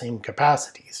have the same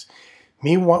capacities.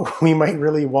 We might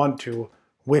really want to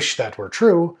wish that were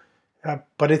true,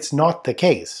 but it's not the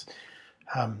case.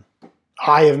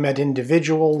 I have met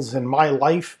individuals in my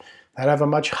life that have a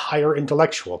much higher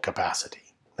intellectual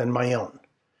capacity than my own.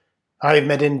 I have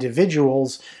met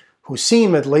individuals who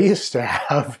seem at least to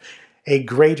have a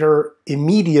greater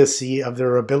immediacy of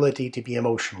their ability to be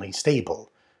emotionally stable,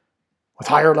 with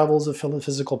higher levels of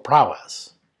physical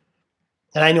prowess.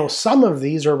 And I know some of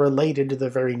these are related to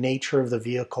the very nature of the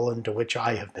vehicle into which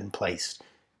I have been placed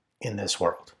in this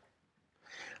world.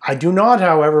 I do not,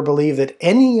 however, believe that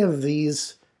any of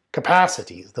these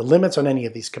capacities, the limits on any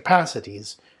of these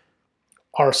capacities,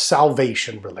 are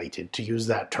salvation related, to use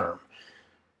that term.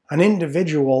 An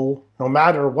individual, no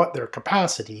matter what their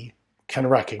capacity, can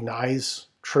recognize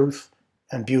truth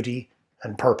and beauty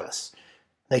and purpose.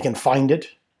 They can find it,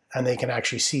 and they can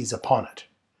actually seize upon it.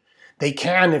 They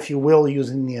can, if you will,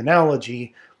 using the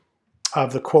analogy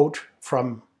of the quote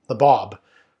from the Bob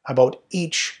about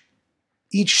each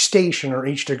station or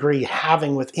each degree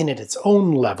having within it its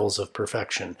own levels of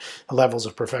perfection, the levels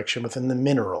of perfection within the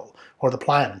mineral or the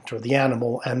plant or the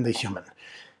animal and the human.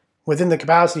 Within the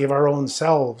capacity of our own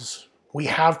selves, we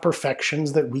have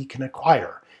perfections that we can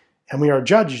acquire, and we are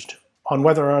judged on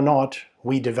whether or not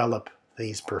we develop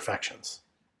these perfections.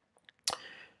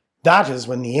 That is,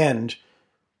 in the end,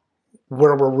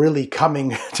 where we're really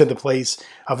coming to the place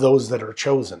of those that are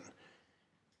chosen.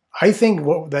 I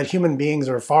think that human beings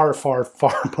are far, far,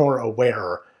 far more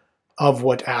aware of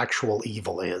what actual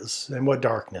evil is and what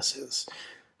darkness is,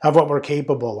 of what we're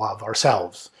capable of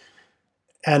ourselves,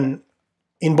 and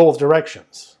in both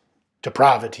directions,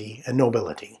 depravity and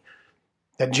nobility.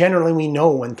 That generally we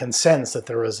know and can sense that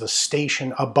there is a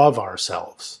station above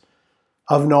ourselves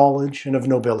of knowledge and of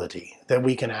nobility that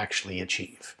we can actually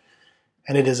achieve.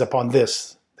 And it is upon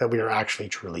this that we are actually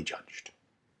truly judged.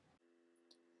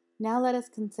 Now let us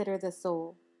consider the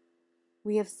soul.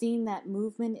 We have seen that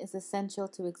movement is essential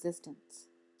to existence.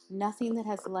 Nothing that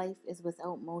has life is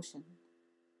without motion.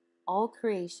 All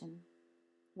creation,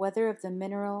 whether of the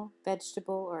mineral,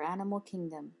 vegetable, or animal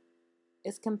kingdom,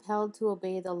 is compelled to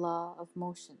obey the law of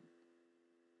motion.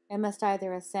 It must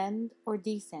either ascend or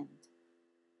descend.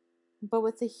 But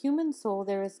with the human soul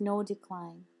there is no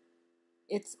decline.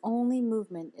 Its only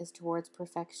movement is towards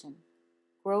perfection.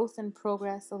 Growth and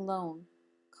progress alone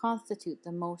constitute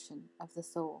the motion of the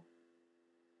soul.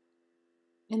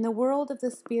 In the world of the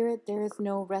spirit there is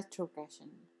no retrogression.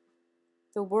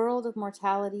 The world of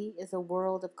mortality is a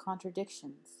world of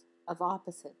contradictions, of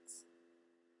opposites.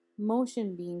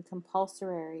 Motion being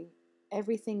compulsory,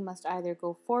 everything must either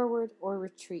go forward or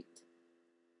retreat.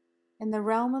 In the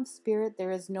realm of spirit there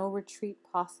is no retreat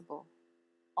possible.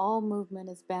 All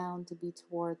movement is bound to be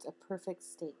towards a perfect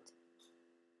state.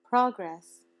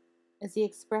 Progress is the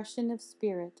expression of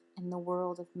spirit in the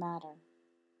world of matter.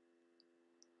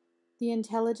 The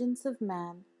intelligence of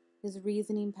man, his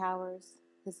reasoning powers,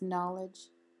 his knowledge,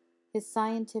 his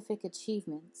scientific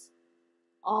achievements,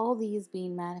 all these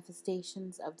being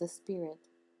manifestations of the spirit,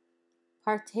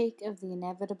 partake of the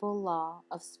inevitable law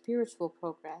of spiritual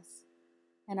progress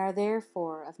and are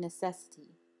therefore of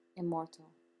necessity immortal.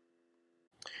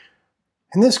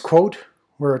 In this quote,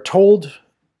 we're told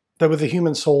that with the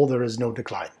human soul there is no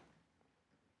decline.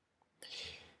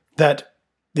 that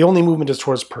the only movement is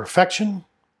towards perfection,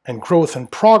 and growth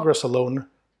and progress alone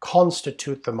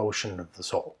constitute the motion of the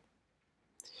soul.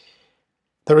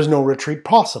 There is no retreat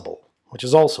possible, which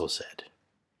is also said.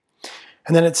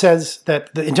 And then it says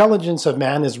that the intelligence of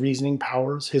man, his reasoning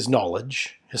powers, his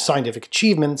knowledge, his scientific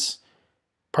achievements,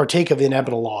 partake of the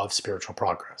inevitable law of spiritual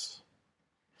progress.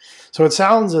 So it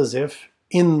sounds as if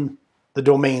in the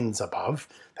domains above,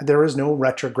 that there is no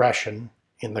retrogression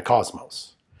in the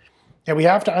cosmos. And we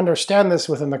have to understand this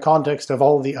within the context of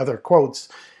all the other quotes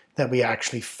that we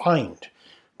actually find.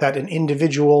 That an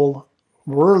individual,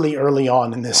 early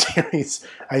on in this series,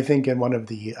 I think in one of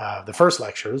the first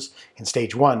lectures, in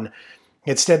stage 1,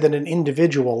 it said that an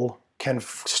individual can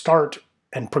start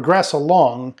and progress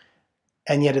along,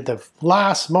 and yet at the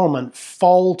last moment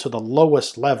fall to the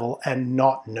lowest level and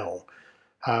not know.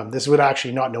 This would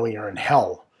actually not know you're in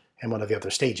hell in one of the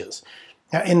other stages.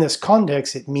 Now, in this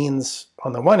context, it means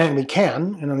on the one hand we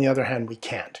can, and on the other hand we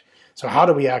can't. So how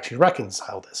do we actually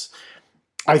reconcile this?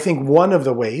 I think one of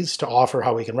the ways to offer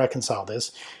how we can reconcile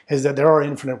this is that there are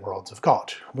infinite worlds of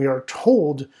God. We are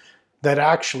told that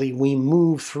actually we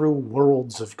move through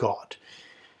worlds of God.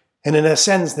 And in a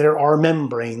sense, there are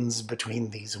membranes between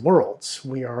these worlds.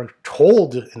 We are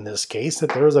told in this case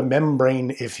that there is a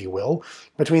membrane, if you will,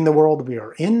 between the world we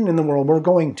are in and the world we're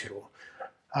going to.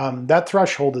 That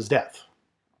threshold is death.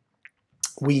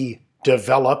 We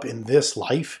develop in this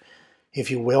life, if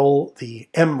you will, the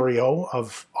embryo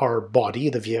of our body,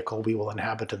 the vehicle we will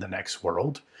inhabit in the next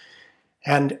world.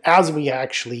 And as we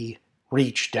actually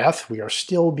reach death, we are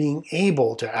still being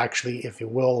able to actually, if you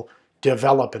will,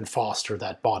 develop and foster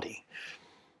that body.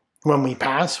 When we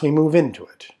pass, we move into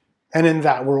it. And in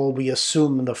that world, we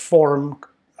assume the form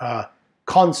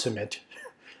commensurate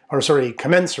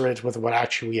with what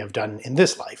actually we have done in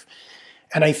this life.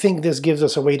 And I think this gives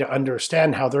us a way to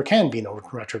understand how there can be no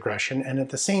retrogression, and at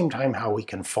the same time how we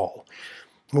can fall.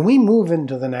 When we move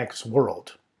into the next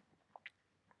world,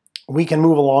 we can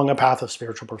move along a path of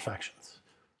spiritual perfections.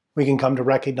 We can come to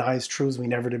recognize truths we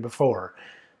never did before.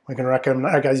 We can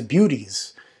recognize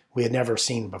beauties we had never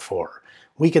seen before.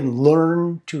 We can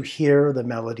learn to hear the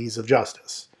melodies of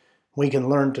justice. We can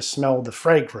learn to smell the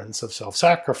fragrance of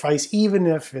self-sacrifice, even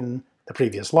if in the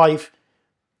previous life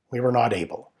we were not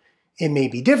able. It may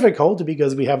be difficult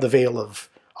because we have the veil of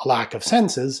a lack of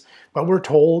senses, but we're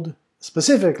told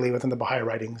specifically within the Bahá'í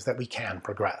Writings that we can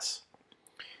progress.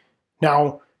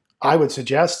 Now, I would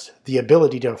suggest the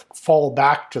ability to fall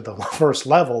back to the first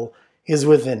level is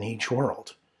within each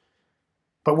world.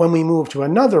 But when we move to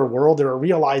another world, there are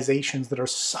realizations that are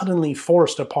suddenly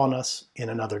forced upon us in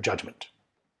another judgment.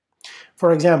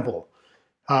 For example,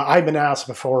 I've been asked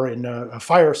before in a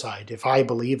fireside if I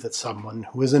believe that someone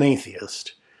who is an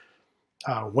atheist,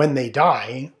 when they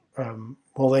die,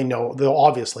 they'll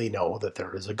obviously know that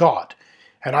there is a God.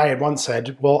 And I had once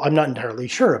said, well, I'm not entirely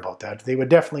sure about that. They would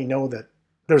definitely know that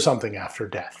there's something after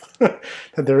death, that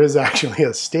there is actually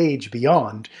a stage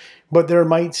beyond, but there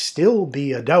might still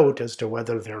be a doubt as to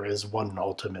whether there is one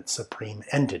ultimate supreme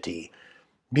entity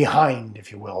behind,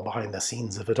 if you will, behind the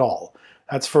scenes of it all.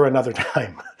 That's for another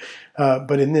time.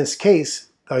 But in this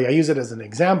case, I use it as an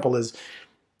example, is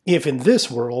if in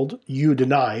this world you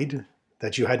denied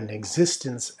that you had an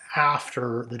existence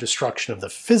after the destruction of the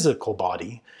physical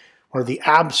body, or the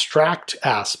abstract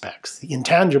aspects, the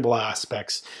intangible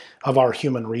aspects of our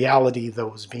human reality,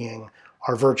 those being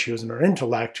our virtues and our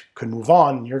intellect, could move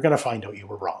on, you're going to find out you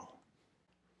were wrong.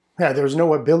 Yeah, there's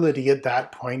no ability at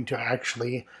that point to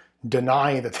actually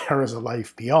deny that there is a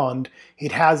life beyond.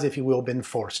 It has, if you will, been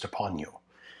forced upon you.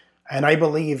 And I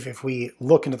believe if we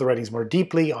look into the writings more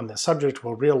deeply on this subject,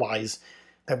 we'll realize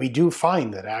that we do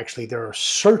find that actually there are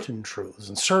certain truths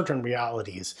and certain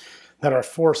realities that are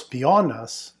forced beyond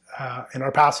us in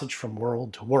our passage from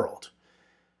world to world.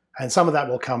 And some of that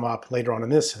will come up later on in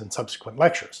this and subsequent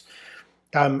lectures.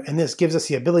 And this gives us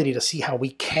the ability to see how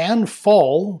we can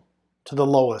fall to the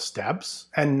lowest depths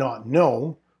and not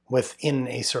know within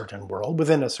a certain world,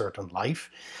 within a certain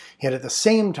life. Yet at the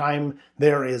same time,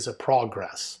 there is a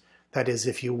progress that is,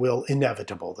 if you will,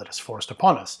 inevitable, that is forced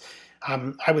upon us.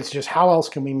 I would suggest, how else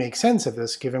can we make sense of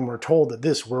this, given we're told that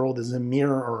this world is a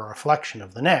mirror or a reflection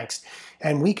of the next,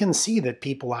 and we can see that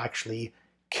people actually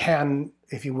can,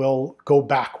 if you will, go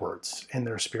backwards in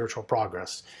their spiritual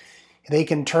progress. They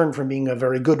can turn from being a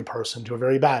very good person to a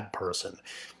very bad person.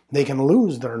 They can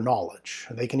lose their knowledge.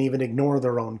 They can even ignore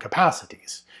their own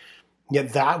capacities.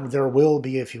 Yet that there will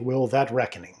be, if you will, that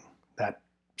reckoning, that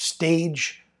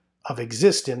stage of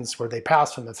existence where they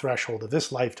pass from the threshold of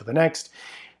this life to the next,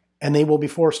 and they will be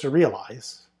forced to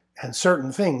realize, and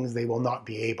certain things they will not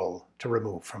be able to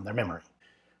remove from their memory.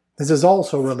 This is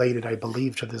also related, I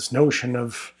believe, to this notion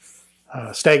of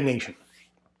stagnation.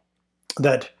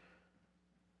 That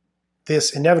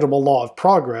this inevitable law of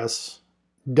progress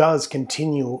does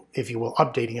continue, if you will,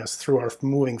 updating us through our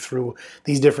moving through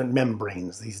these different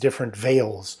membranes, these different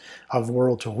veils of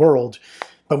world to world.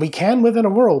 But we can, within a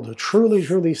world, truly,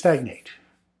 truly stagnate.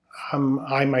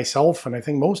 I myself, and I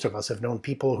think most of us, have known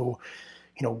people who,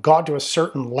 got to a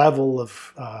certain level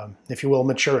of, if you will,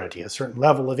 maturity, a certain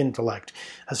level of intellect,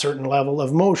 a certain level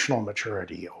of emotional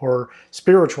maturity, or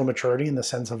spiritual maturity in the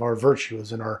sense of our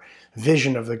virtues and our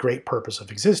vision of the great purpose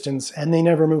of existence, and they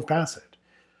never move past it.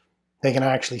 They can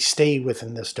actually stay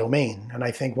within this domain, and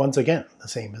I think, once again, the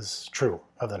same is true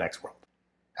of the next world.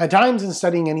 At times, in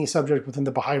studying any subject within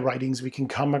the Baha'i writings, we can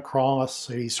come across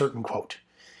a certain quote.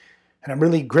 And it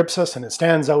really grips us and it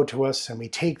stands out to us, and we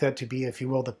take that to be, if you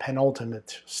will, the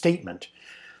penultimate statement.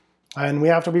 And we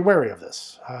have to be wary of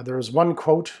this. There is one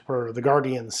quote where the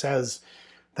Guardian says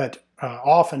that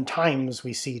oftentimes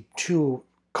we see two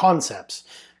concepts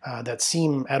that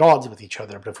seem at odds with each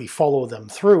other, but if we follow them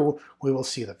through, we will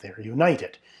see that they are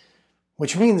united.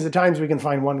 Which means at times we can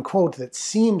find one quote that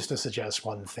seems to suggest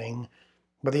one thing,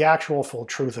 but the actual full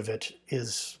truth of it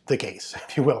is the case,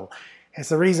 if you will. It's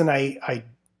the reason I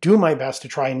do my best to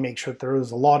try and make sure that there is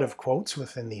a lot of quotes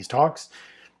within these talks,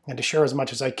 and to share as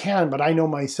much as I can, but I know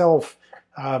myself,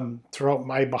 throughout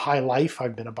my Baha'i life,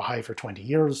 I've been a Baha'i for 20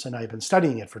 years, and I've been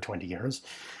studying it for 20 years,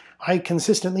 I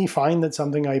consistently find that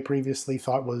something I previously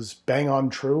thought was bang on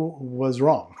true was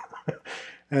wrong.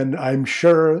 And I'm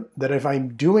sure that if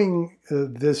I'm doing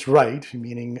this right,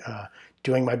 meaning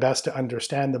doing my best to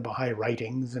understand the Baha'i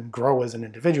writings and grow as an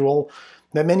individual,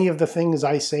 that many of the things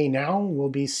I say now will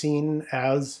be seen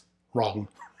as wrong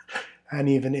and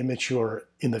even immature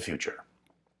in the future.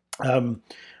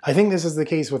 I think this is the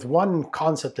case with one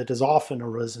concept that has often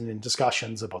arisen in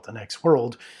discussions about the next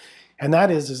world, and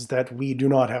that is that we do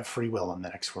not have free will in the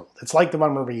next world. It's like the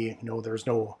one where we, there's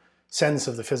no sense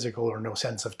of the physical or no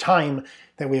sense of time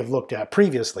that we have looked at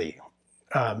previously.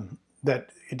 That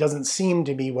it doesn't seem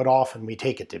to be what often we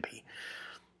take it to be.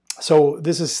 So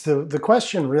this is the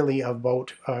question really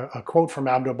about a quote from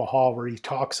Abdu'l-Baha where he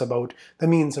talks about the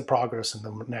means of progress in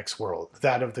the next world,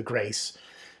 that of the grace,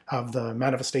 of the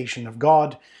manifestation of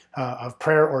God, of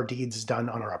prayer or deeds done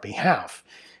on our behalf.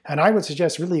 And I would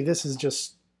suggest really this is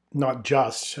just not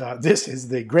just, this is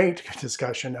the great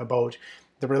discussion about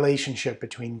the relationship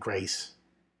between grace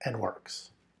and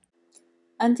works.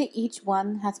 Unto each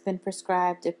one hath been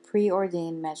prescribed a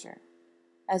preordained measure,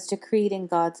 as decreed in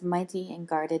God's mighty and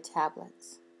guarded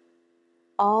tablets.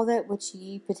 All that which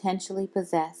ye potentially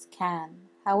possess can,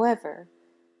 however,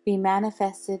 be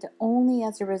manifested only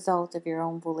as a result of your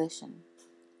own volition.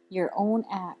 Your own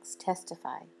acts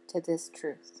testify to this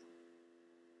truth.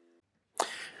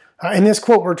 In this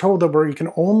quote, we're told that we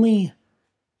can only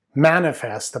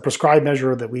manifest the prescribed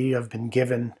measure that we have been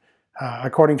given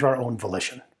according to our own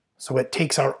volition. So it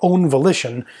takes our own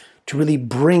volition to really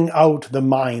bring out the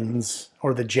minds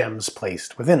or the gems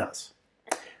placed within us.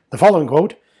 The following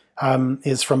quote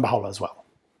is from Baha'u'llah as well.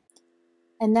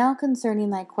 And now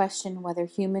concerning thy question whether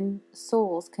human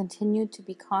souls continue to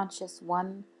be conscious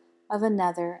one of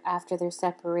another after their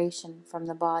separation from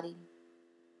the body.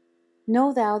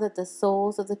 Know thou that the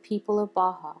souls of the people of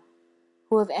Baha,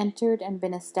 who have entered and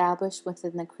been established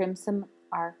within the crimson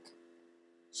ark,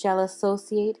 shall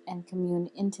associate and commune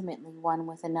intimately one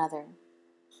with another,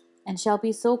 and shall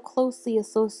be so closely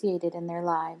associated in their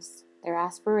lives, their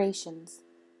aspirations,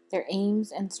 their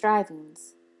aims and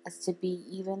strivings, as to be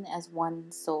even as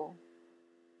one soul.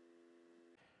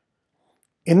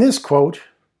 In this quote,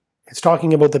 it's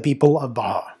talking about the people of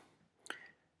Baha,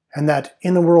 and that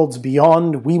in the worlds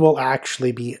beyond, we will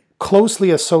actually be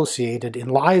closely associated in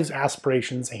lives,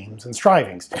 aspirations, aims, and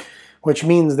strivings, which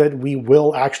means that we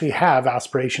will actually have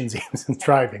aspirations, aims, and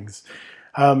strivings.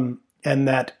 And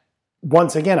that,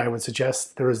 once again, I would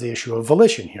suggest there is the issue of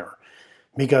volition here,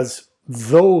 because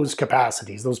those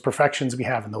capacities, those perfections we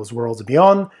have in those worlds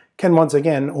beyond, can once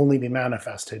again only be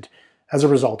manifested as a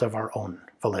result of our own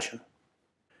volition.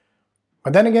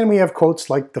 But then again, we have quotes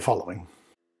like the following.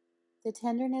 The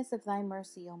tenderness of thy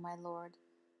mercy, O my Lord,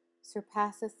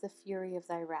 surpasseth the fury of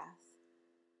thy wrath,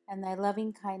 and thy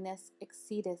loving kindness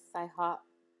exceedeth thy hot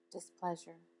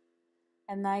displeasure,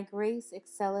 and thy grace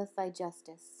excelleth thy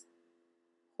justice.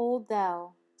 Hold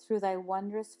thou, through thy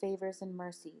wondrous favors and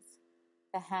mercies,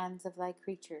 the hands of thy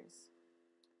creatures,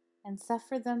 and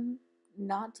suffer them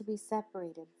not to be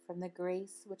separated from the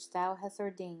grace which thou hast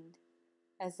ordained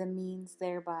as the means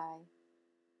thereby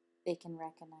they can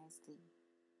recognize thee.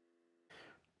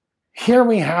 Here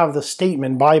we have the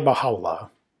statement by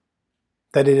Baha'u'llah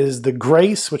that it is the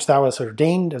grace which thou hast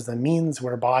ordained as the means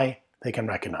whereby they can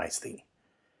recognize thee.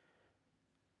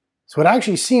 So it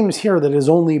actually seems here that it is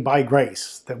only by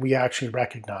grace that we actually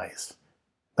recognize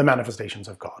the manifestations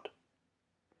of God.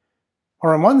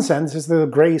 Or in one sense, it's the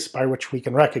grace by which we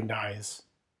can recognize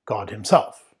God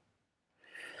himself.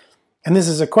 And this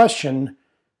is a question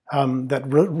that,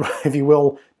 if you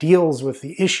will, deals with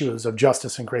the issues of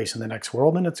justice and grace in the next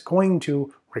world, and it's going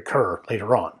to recur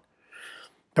later on.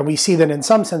 But we see that in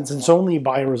some sense it's only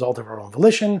by a result of our own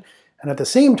volition, and at the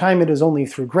same time it is only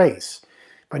through grace.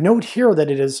 But note here that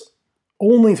it is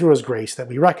only through his grace that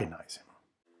we recognize him.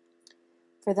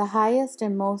 For the highest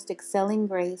and most excelling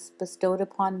grace bestowed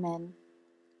upon men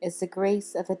is the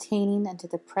grace of attaining unto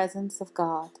the presence of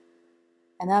God,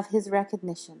 and of his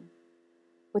recognition,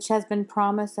 which has been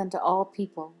promised unto all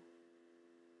people.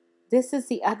 This is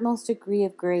the utmost degree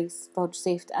of grace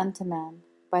vouchsafed unto man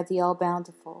by the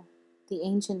All-Bountiful, the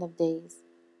Ancient of Days,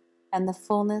 and the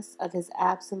fullness of his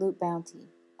absolute bounty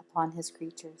upon his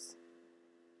creatures.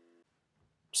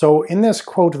 So in this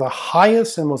quote, the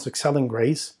highest and most excelling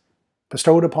grace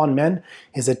bestowed upon men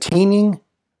is attaining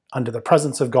unto the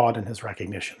presence of God and his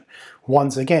recognition.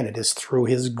 Once again, it is through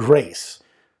his grace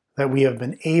that we have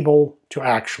been able to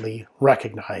actually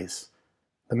recognize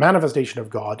the manifestation of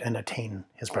God and attain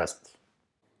his presence.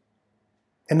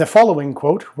 In the following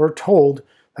quote, we're told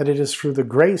that it is through the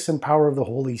grace and power of the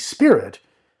Holy Spirit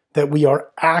that we are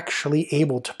actually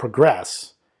able to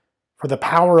progress, for the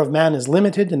power of man is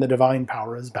limited and the divine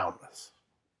power is boundless.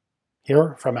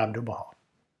 Here from Abdu'l-Baha.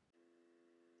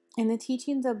 In the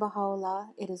teachings of Baha'u'llah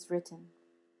it is written,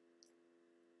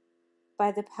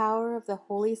 by the power of the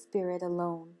Holy Spirit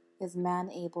alone is man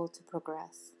able to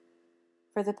progress.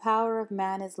 For the power of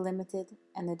man is limited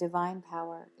and the divine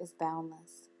power is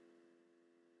boundless.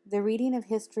 The reading of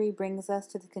history brings us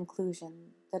to the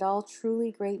conclusion that all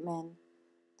truly great men,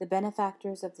 the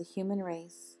benefactors of the human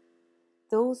race,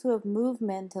 those who have moved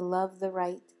men to love the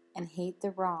right and hate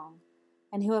the wrong,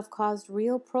 and who have caused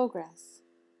real progress,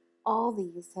 all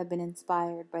these have been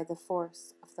inspired by the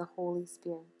force of the Holy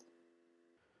Spirit.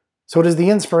 So it is the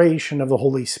inspiration of the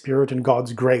Holy Spirit and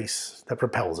God's grace that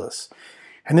propels us.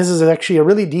 And this is actually a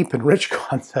really deep and rich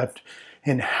concept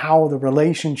in how the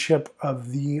relationship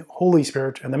of the Holy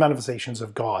Spirit and the manifestations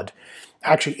of God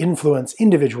actually influence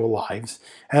individual lives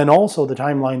and also the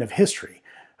timeline of history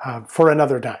for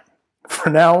another time.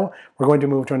 For now, we're going to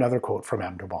move to another quote from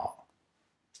Abdu'l-Baha.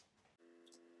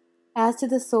 As to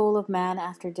the soul of man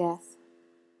after death,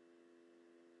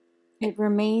 it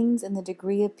remains in the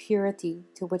degree of purity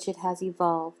to which it has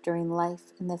evolved during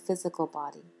life in the physical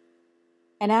body.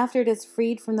 And after it is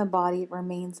freed from the body, it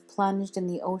remains plunged in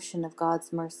the ocean of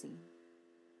God's mercy.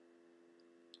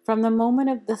 From the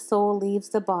moment the soul leaves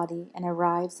the body and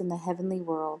arrives in the heavenly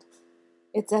world,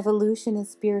 its evolution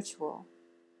is spiritual,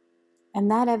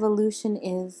 and that evolution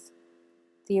is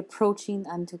the approaching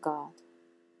unto God.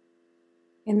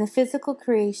 In the physical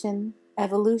creation,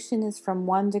 evolution is from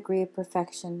one degree of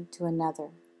perfection to another.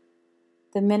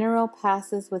 The mineral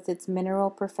passes with its mineral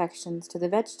perfections to the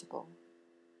vegetable.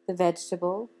 The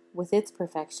vegetable, with its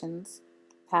perfections,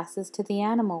 passes to the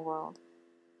animal world,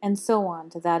 and so on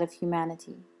to that of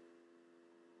humanity.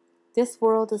 This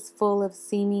world is full of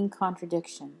seeming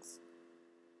contradictions.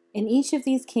 In each of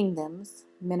these kingdoms,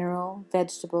 mineral,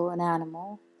 vegetable, and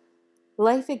animal,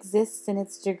 life exists in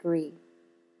its degree,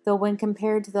 though when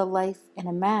compared to the life in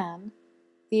a man,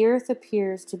 the earth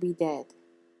appears to be dead,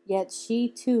 yet she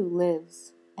too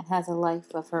lives and has a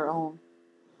life of her own.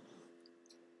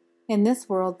 In this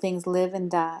world things live and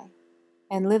die,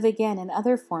 and live again in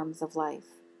other forms of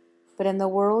life, but in the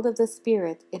world of the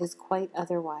spirit it is quite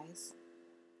otherwise.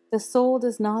 The soul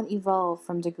does not evolve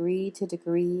from degree to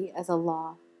degree as a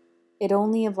law, it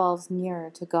only evolves nearer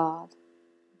to God,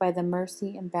 by the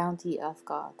mercy and bounty of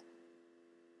God.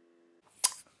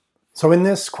 So in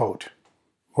this quote,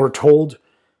 we're told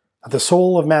that the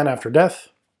soul of man after death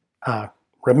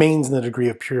remains in the degree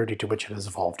of purity to which it has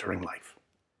evolved during life.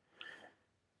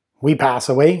 We pass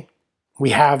away,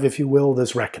 we have, if you will,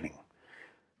 this reckoning,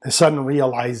 the sudden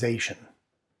realization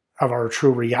of our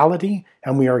true reality,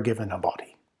 and we are given a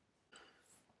body.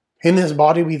 In this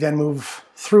body, we then move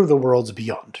through the worlds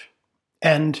beyond.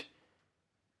 And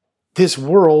this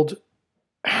world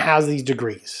has these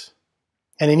degrees.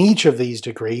 And in each of these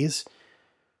degrees,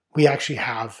 we actually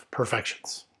have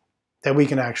perfections that we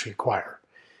can actually acquire.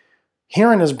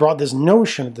 Heron has brought this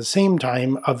notion at the same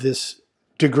time of this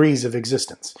degrees of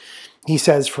existence. He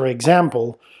says, for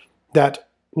example, that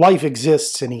life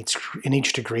exists in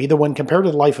each degree, that when compared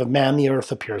to the life of man, the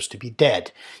earth appears to be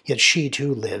dead. Yet she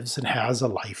too lives and has a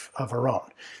life of her own.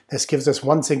 This gives us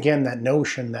once again that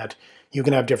notion that you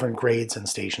can have different grades and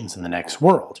stations in the next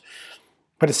world.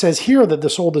 But it says here that the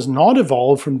soul does not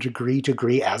evolve from degree to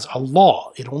degree as a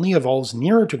law. It only evolves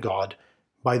nearer to God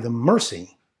by the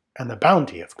mercy and the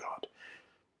bounty of God.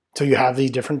 So you have the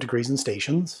different degrees and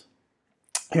stations.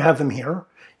 You have them here.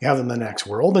 You have them in the next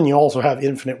world, and you also have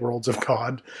infinite worlds of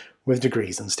God with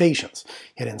degrees and stations.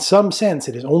 Yet in some sense,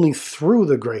 it is only through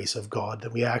the grace of God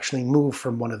that we actually move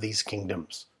from one of these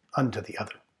kingdoms unto the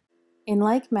other. In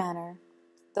like manner,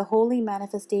 the holy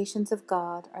manifestations of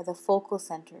God are the focal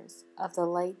centers of the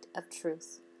light of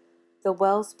truth, the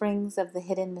well springs of the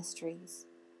hidden mysteries,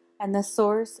 and the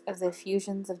source of the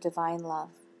effusions of divine love.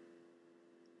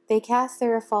 They cast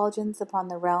their effulgence upon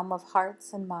the realm of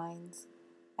hearts and minds,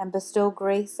 and bestow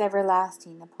grace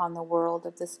everlasting upon the world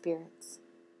of the spirits.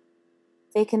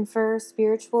 They confer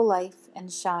spiritual life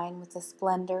and shine with the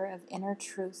splendor of inner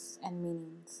truths and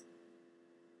meanings.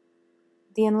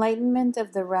 The enlightenment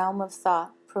of the realm of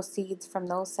thought proceeds from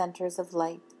those centers of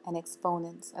light and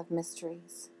exponents of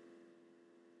mysteries.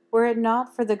 Were it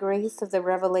not for the grace of the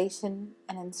revelation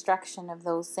and instruction of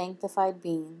those sanctified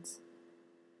beings,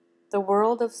 the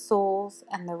world of souls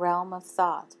and the realm of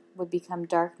thought would become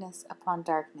darkness upon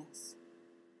darkness.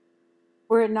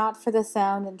 Were it not for the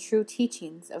sound and true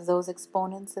teachings of those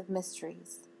exponents of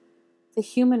mysteries, the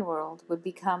human world would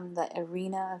become the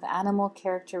arena of animal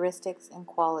characteristics and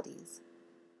qualities.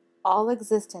 All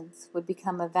existence would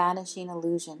become a vanishing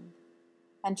illusion,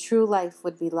 and true life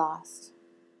would be lost.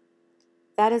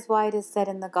 That is why it is said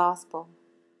in the Gospel,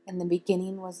 "In the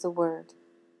beginning was the Word,"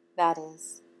 that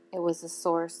is, it was the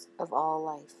source of all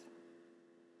life.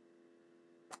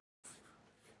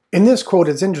 In this quote,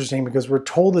 it's interesting because we're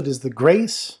told it is the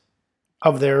grace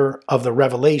of the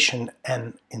revelation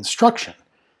and instruction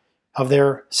of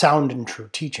their sound and true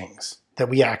teachings that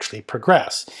we actually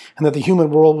progress, and that the human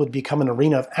world would become an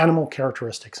arena of animal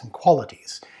characteristics and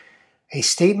qualities. A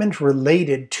statement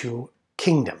related to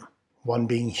kingdom, one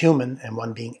being human and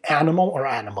one being animal or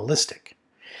animalistic.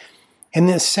 In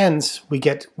this sense, we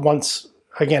get once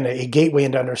again a gateway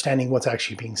into understanding what's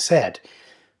actually being said.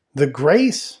 The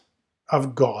grace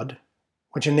of God,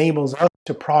 which enables us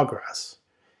to progress,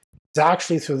 is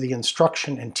actually through the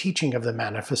instruction and teaching of the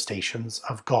manifestations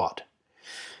of God.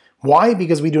 Why?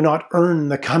 Because we do not earn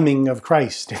the coming of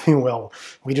Christ, if you will.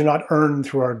 We do not earn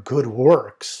through our good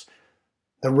works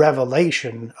the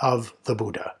revelation of the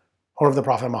Buddha, or of the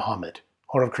Prophet Muhammad,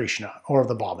 or of Krishna, or of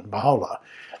the Baba and Bahá'u'llah.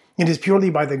 It is purely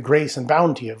by the grace and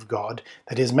bounty of God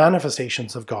that his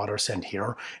manifestations of God are sent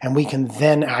here, and we can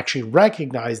then actually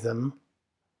recognize them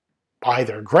by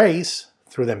their grace,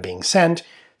 through them being sent,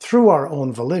 through our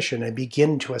own volition, and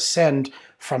begin to ascend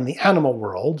from the animal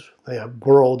world, the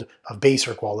world of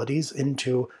baser qualities,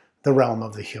 into the realm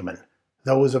of the human.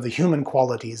 Those of the human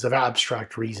qualities of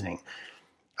abstract reasoning,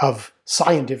 of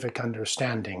scientific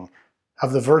understanding,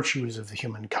 of the virtues of the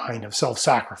humankind, of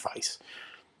self-sacrifice.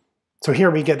 So here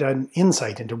we get an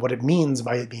insight into what it means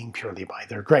by it being purely by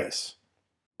their grace.